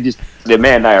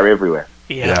are everywhere.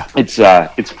 Yeah. It's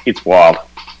wild.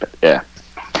 But yeah.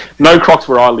 No crocs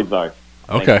where I live though.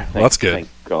 Okay, well, that's good. Thank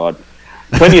God.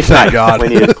 Plenty of snakes. God.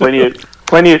 Plenty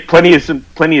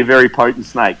of very potent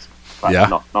snakes. But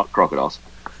not crocodiles.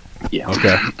 Yeah.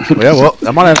 Okay. Well,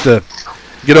 I might have to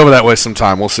get over that way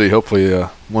sometime. We'll see. Hopefully,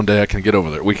 one day I can get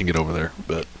over there. We can get over there.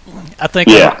 But I think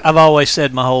I've always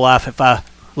said my whole life, if I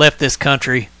left this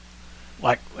country,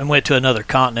 and went to another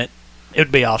continent, it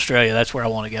would be Australia. That's where I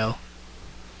want to go.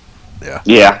 Yeah.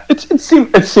 Yeah. It's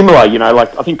similar.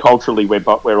 I think culturally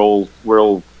we're all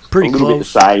pretty a little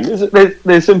close. bit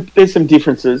the same. There's some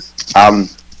differences.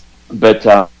 But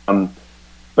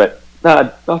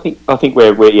no, I think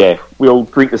we all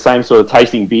drink the same sort of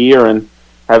tasting beer and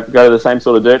go to the same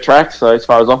sort of dirt tracks. So as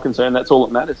far as I'm concerned, that's all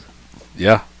that matters.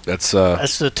 Yeah, that's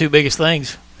the 2 biggest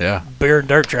things. Yeah, beer and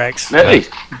dirt tracks. Hey.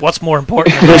 What's more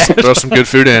important than that? Throw some good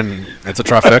food in. It's a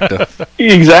trifecta.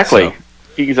 Exactly.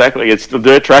 It's the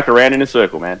dirt track around in a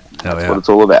circle, man. That's what it's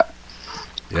all about.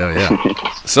 Yeah.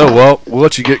 So, we'll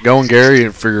let you get going, Gary,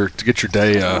 and to get your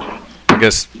day. I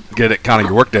guess get it kind of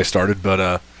your work day started,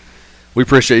 but we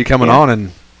appreciate you coming on,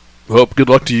 and we hope good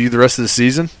luck to you the rest of the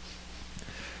season.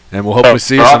 And we'll hopefully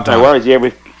see you sometime. No worries.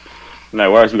 Yeah,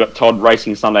 no worries. We've got Todd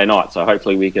racing Sunday night, so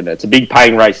hopefully we can. It's a big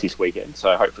paying race this weekend,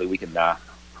 so hopefully we can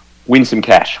win some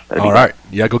cash. All right.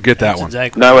 Yeah, go get that one.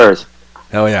 Exactly. No worries.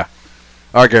 Hell yeah.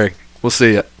 All right, Gary. We'll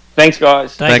see you. Thanks,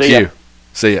 guys. Thank you.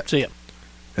 See ya. See ya.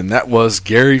 And that was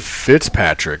Gary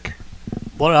Fitzpatrick.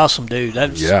 What an awesome dude.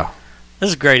 This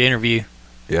is a great interview.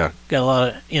 Yeah. Got a lot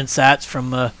of insights from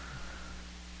the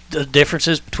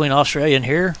differences between Australia and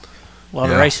here. A lot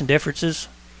of racing differences.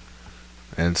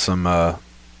 And some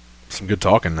good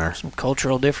talking there. Some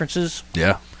cultural differences.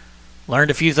 Yeah.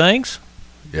 Learned a few things.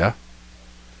 Yeah.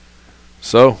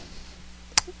 So,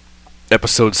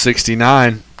 episode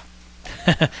 69.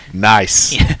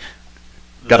 Nice. Yeah.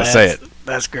 Gotta say it.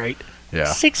 That's great. Yeah.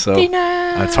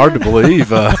 69. So, it's hard to believe.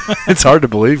 It's hard to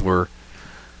believe we're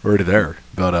already there.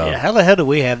 But yeah. How the hell do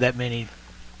we have that many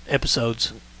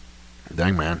episodes?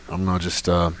 Dang, man. I'm not just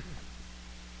barely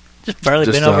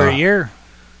been over a year.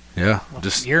 Yeah.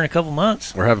 A year and a couple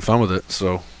months. We're having fun with it.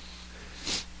 So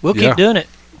we'll keep doing it.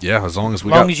 Yeah, as long as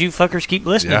as you fuckers keep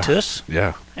listening to us.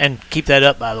 Yeah. And keep that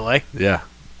up, by the way. Yeah.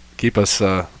 Keep us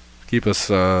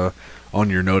on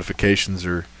your notifications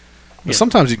or. Yeah.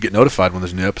 Sometimes you get notified when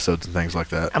there's new episodes and things like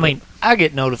that. I mean, I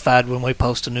get notified when we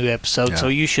post a new episode, so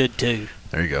you should too.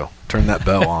 There you go. Turn that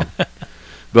bell on.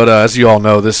 But as you all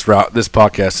know, this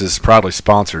podcast is proudly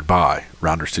sponsored by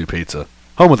Rounders 2 Pizza,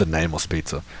 home of the nameless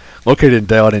pizza. Located in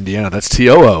Daylight, Indiana. That's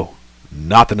TOO,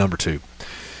 not the number 2.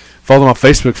 Follow them on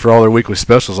Facebook for all their weekly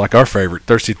specials, like our favorite,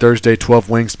 Thirsty Thursday, 12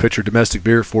 wings, pitcher domestic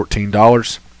beer,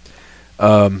 $14.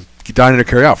 You dine in or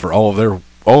carry out for all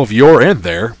of your and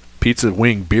their pizza,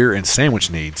 wing, beer, and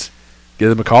sandwich needs. Give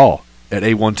them a call at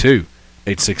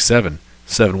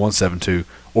 812-867-7172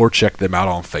 or check them out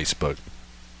on Facebook.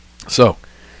 So,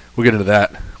 we'll get into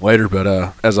that later,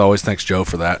 but as always, thanks Joe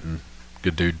for that, and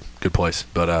good dude, good place.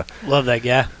 But love that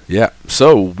guy. Yeah,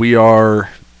 so we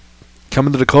are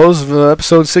coming to the close of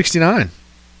episode 69.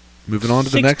 Moving on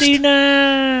to the next.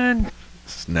 69!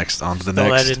 Next, on to the Throw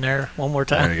next. that in there one more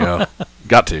time. There you go.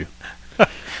 Got to.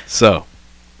 So,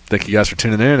 thank you guys for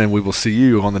tuning in, and we will see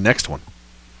you on the next one.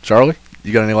 Charlie,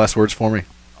 you got any last words for me?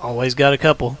 Always got a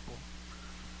couple.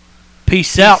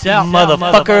 Peace out,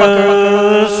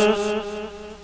 motherfuckers.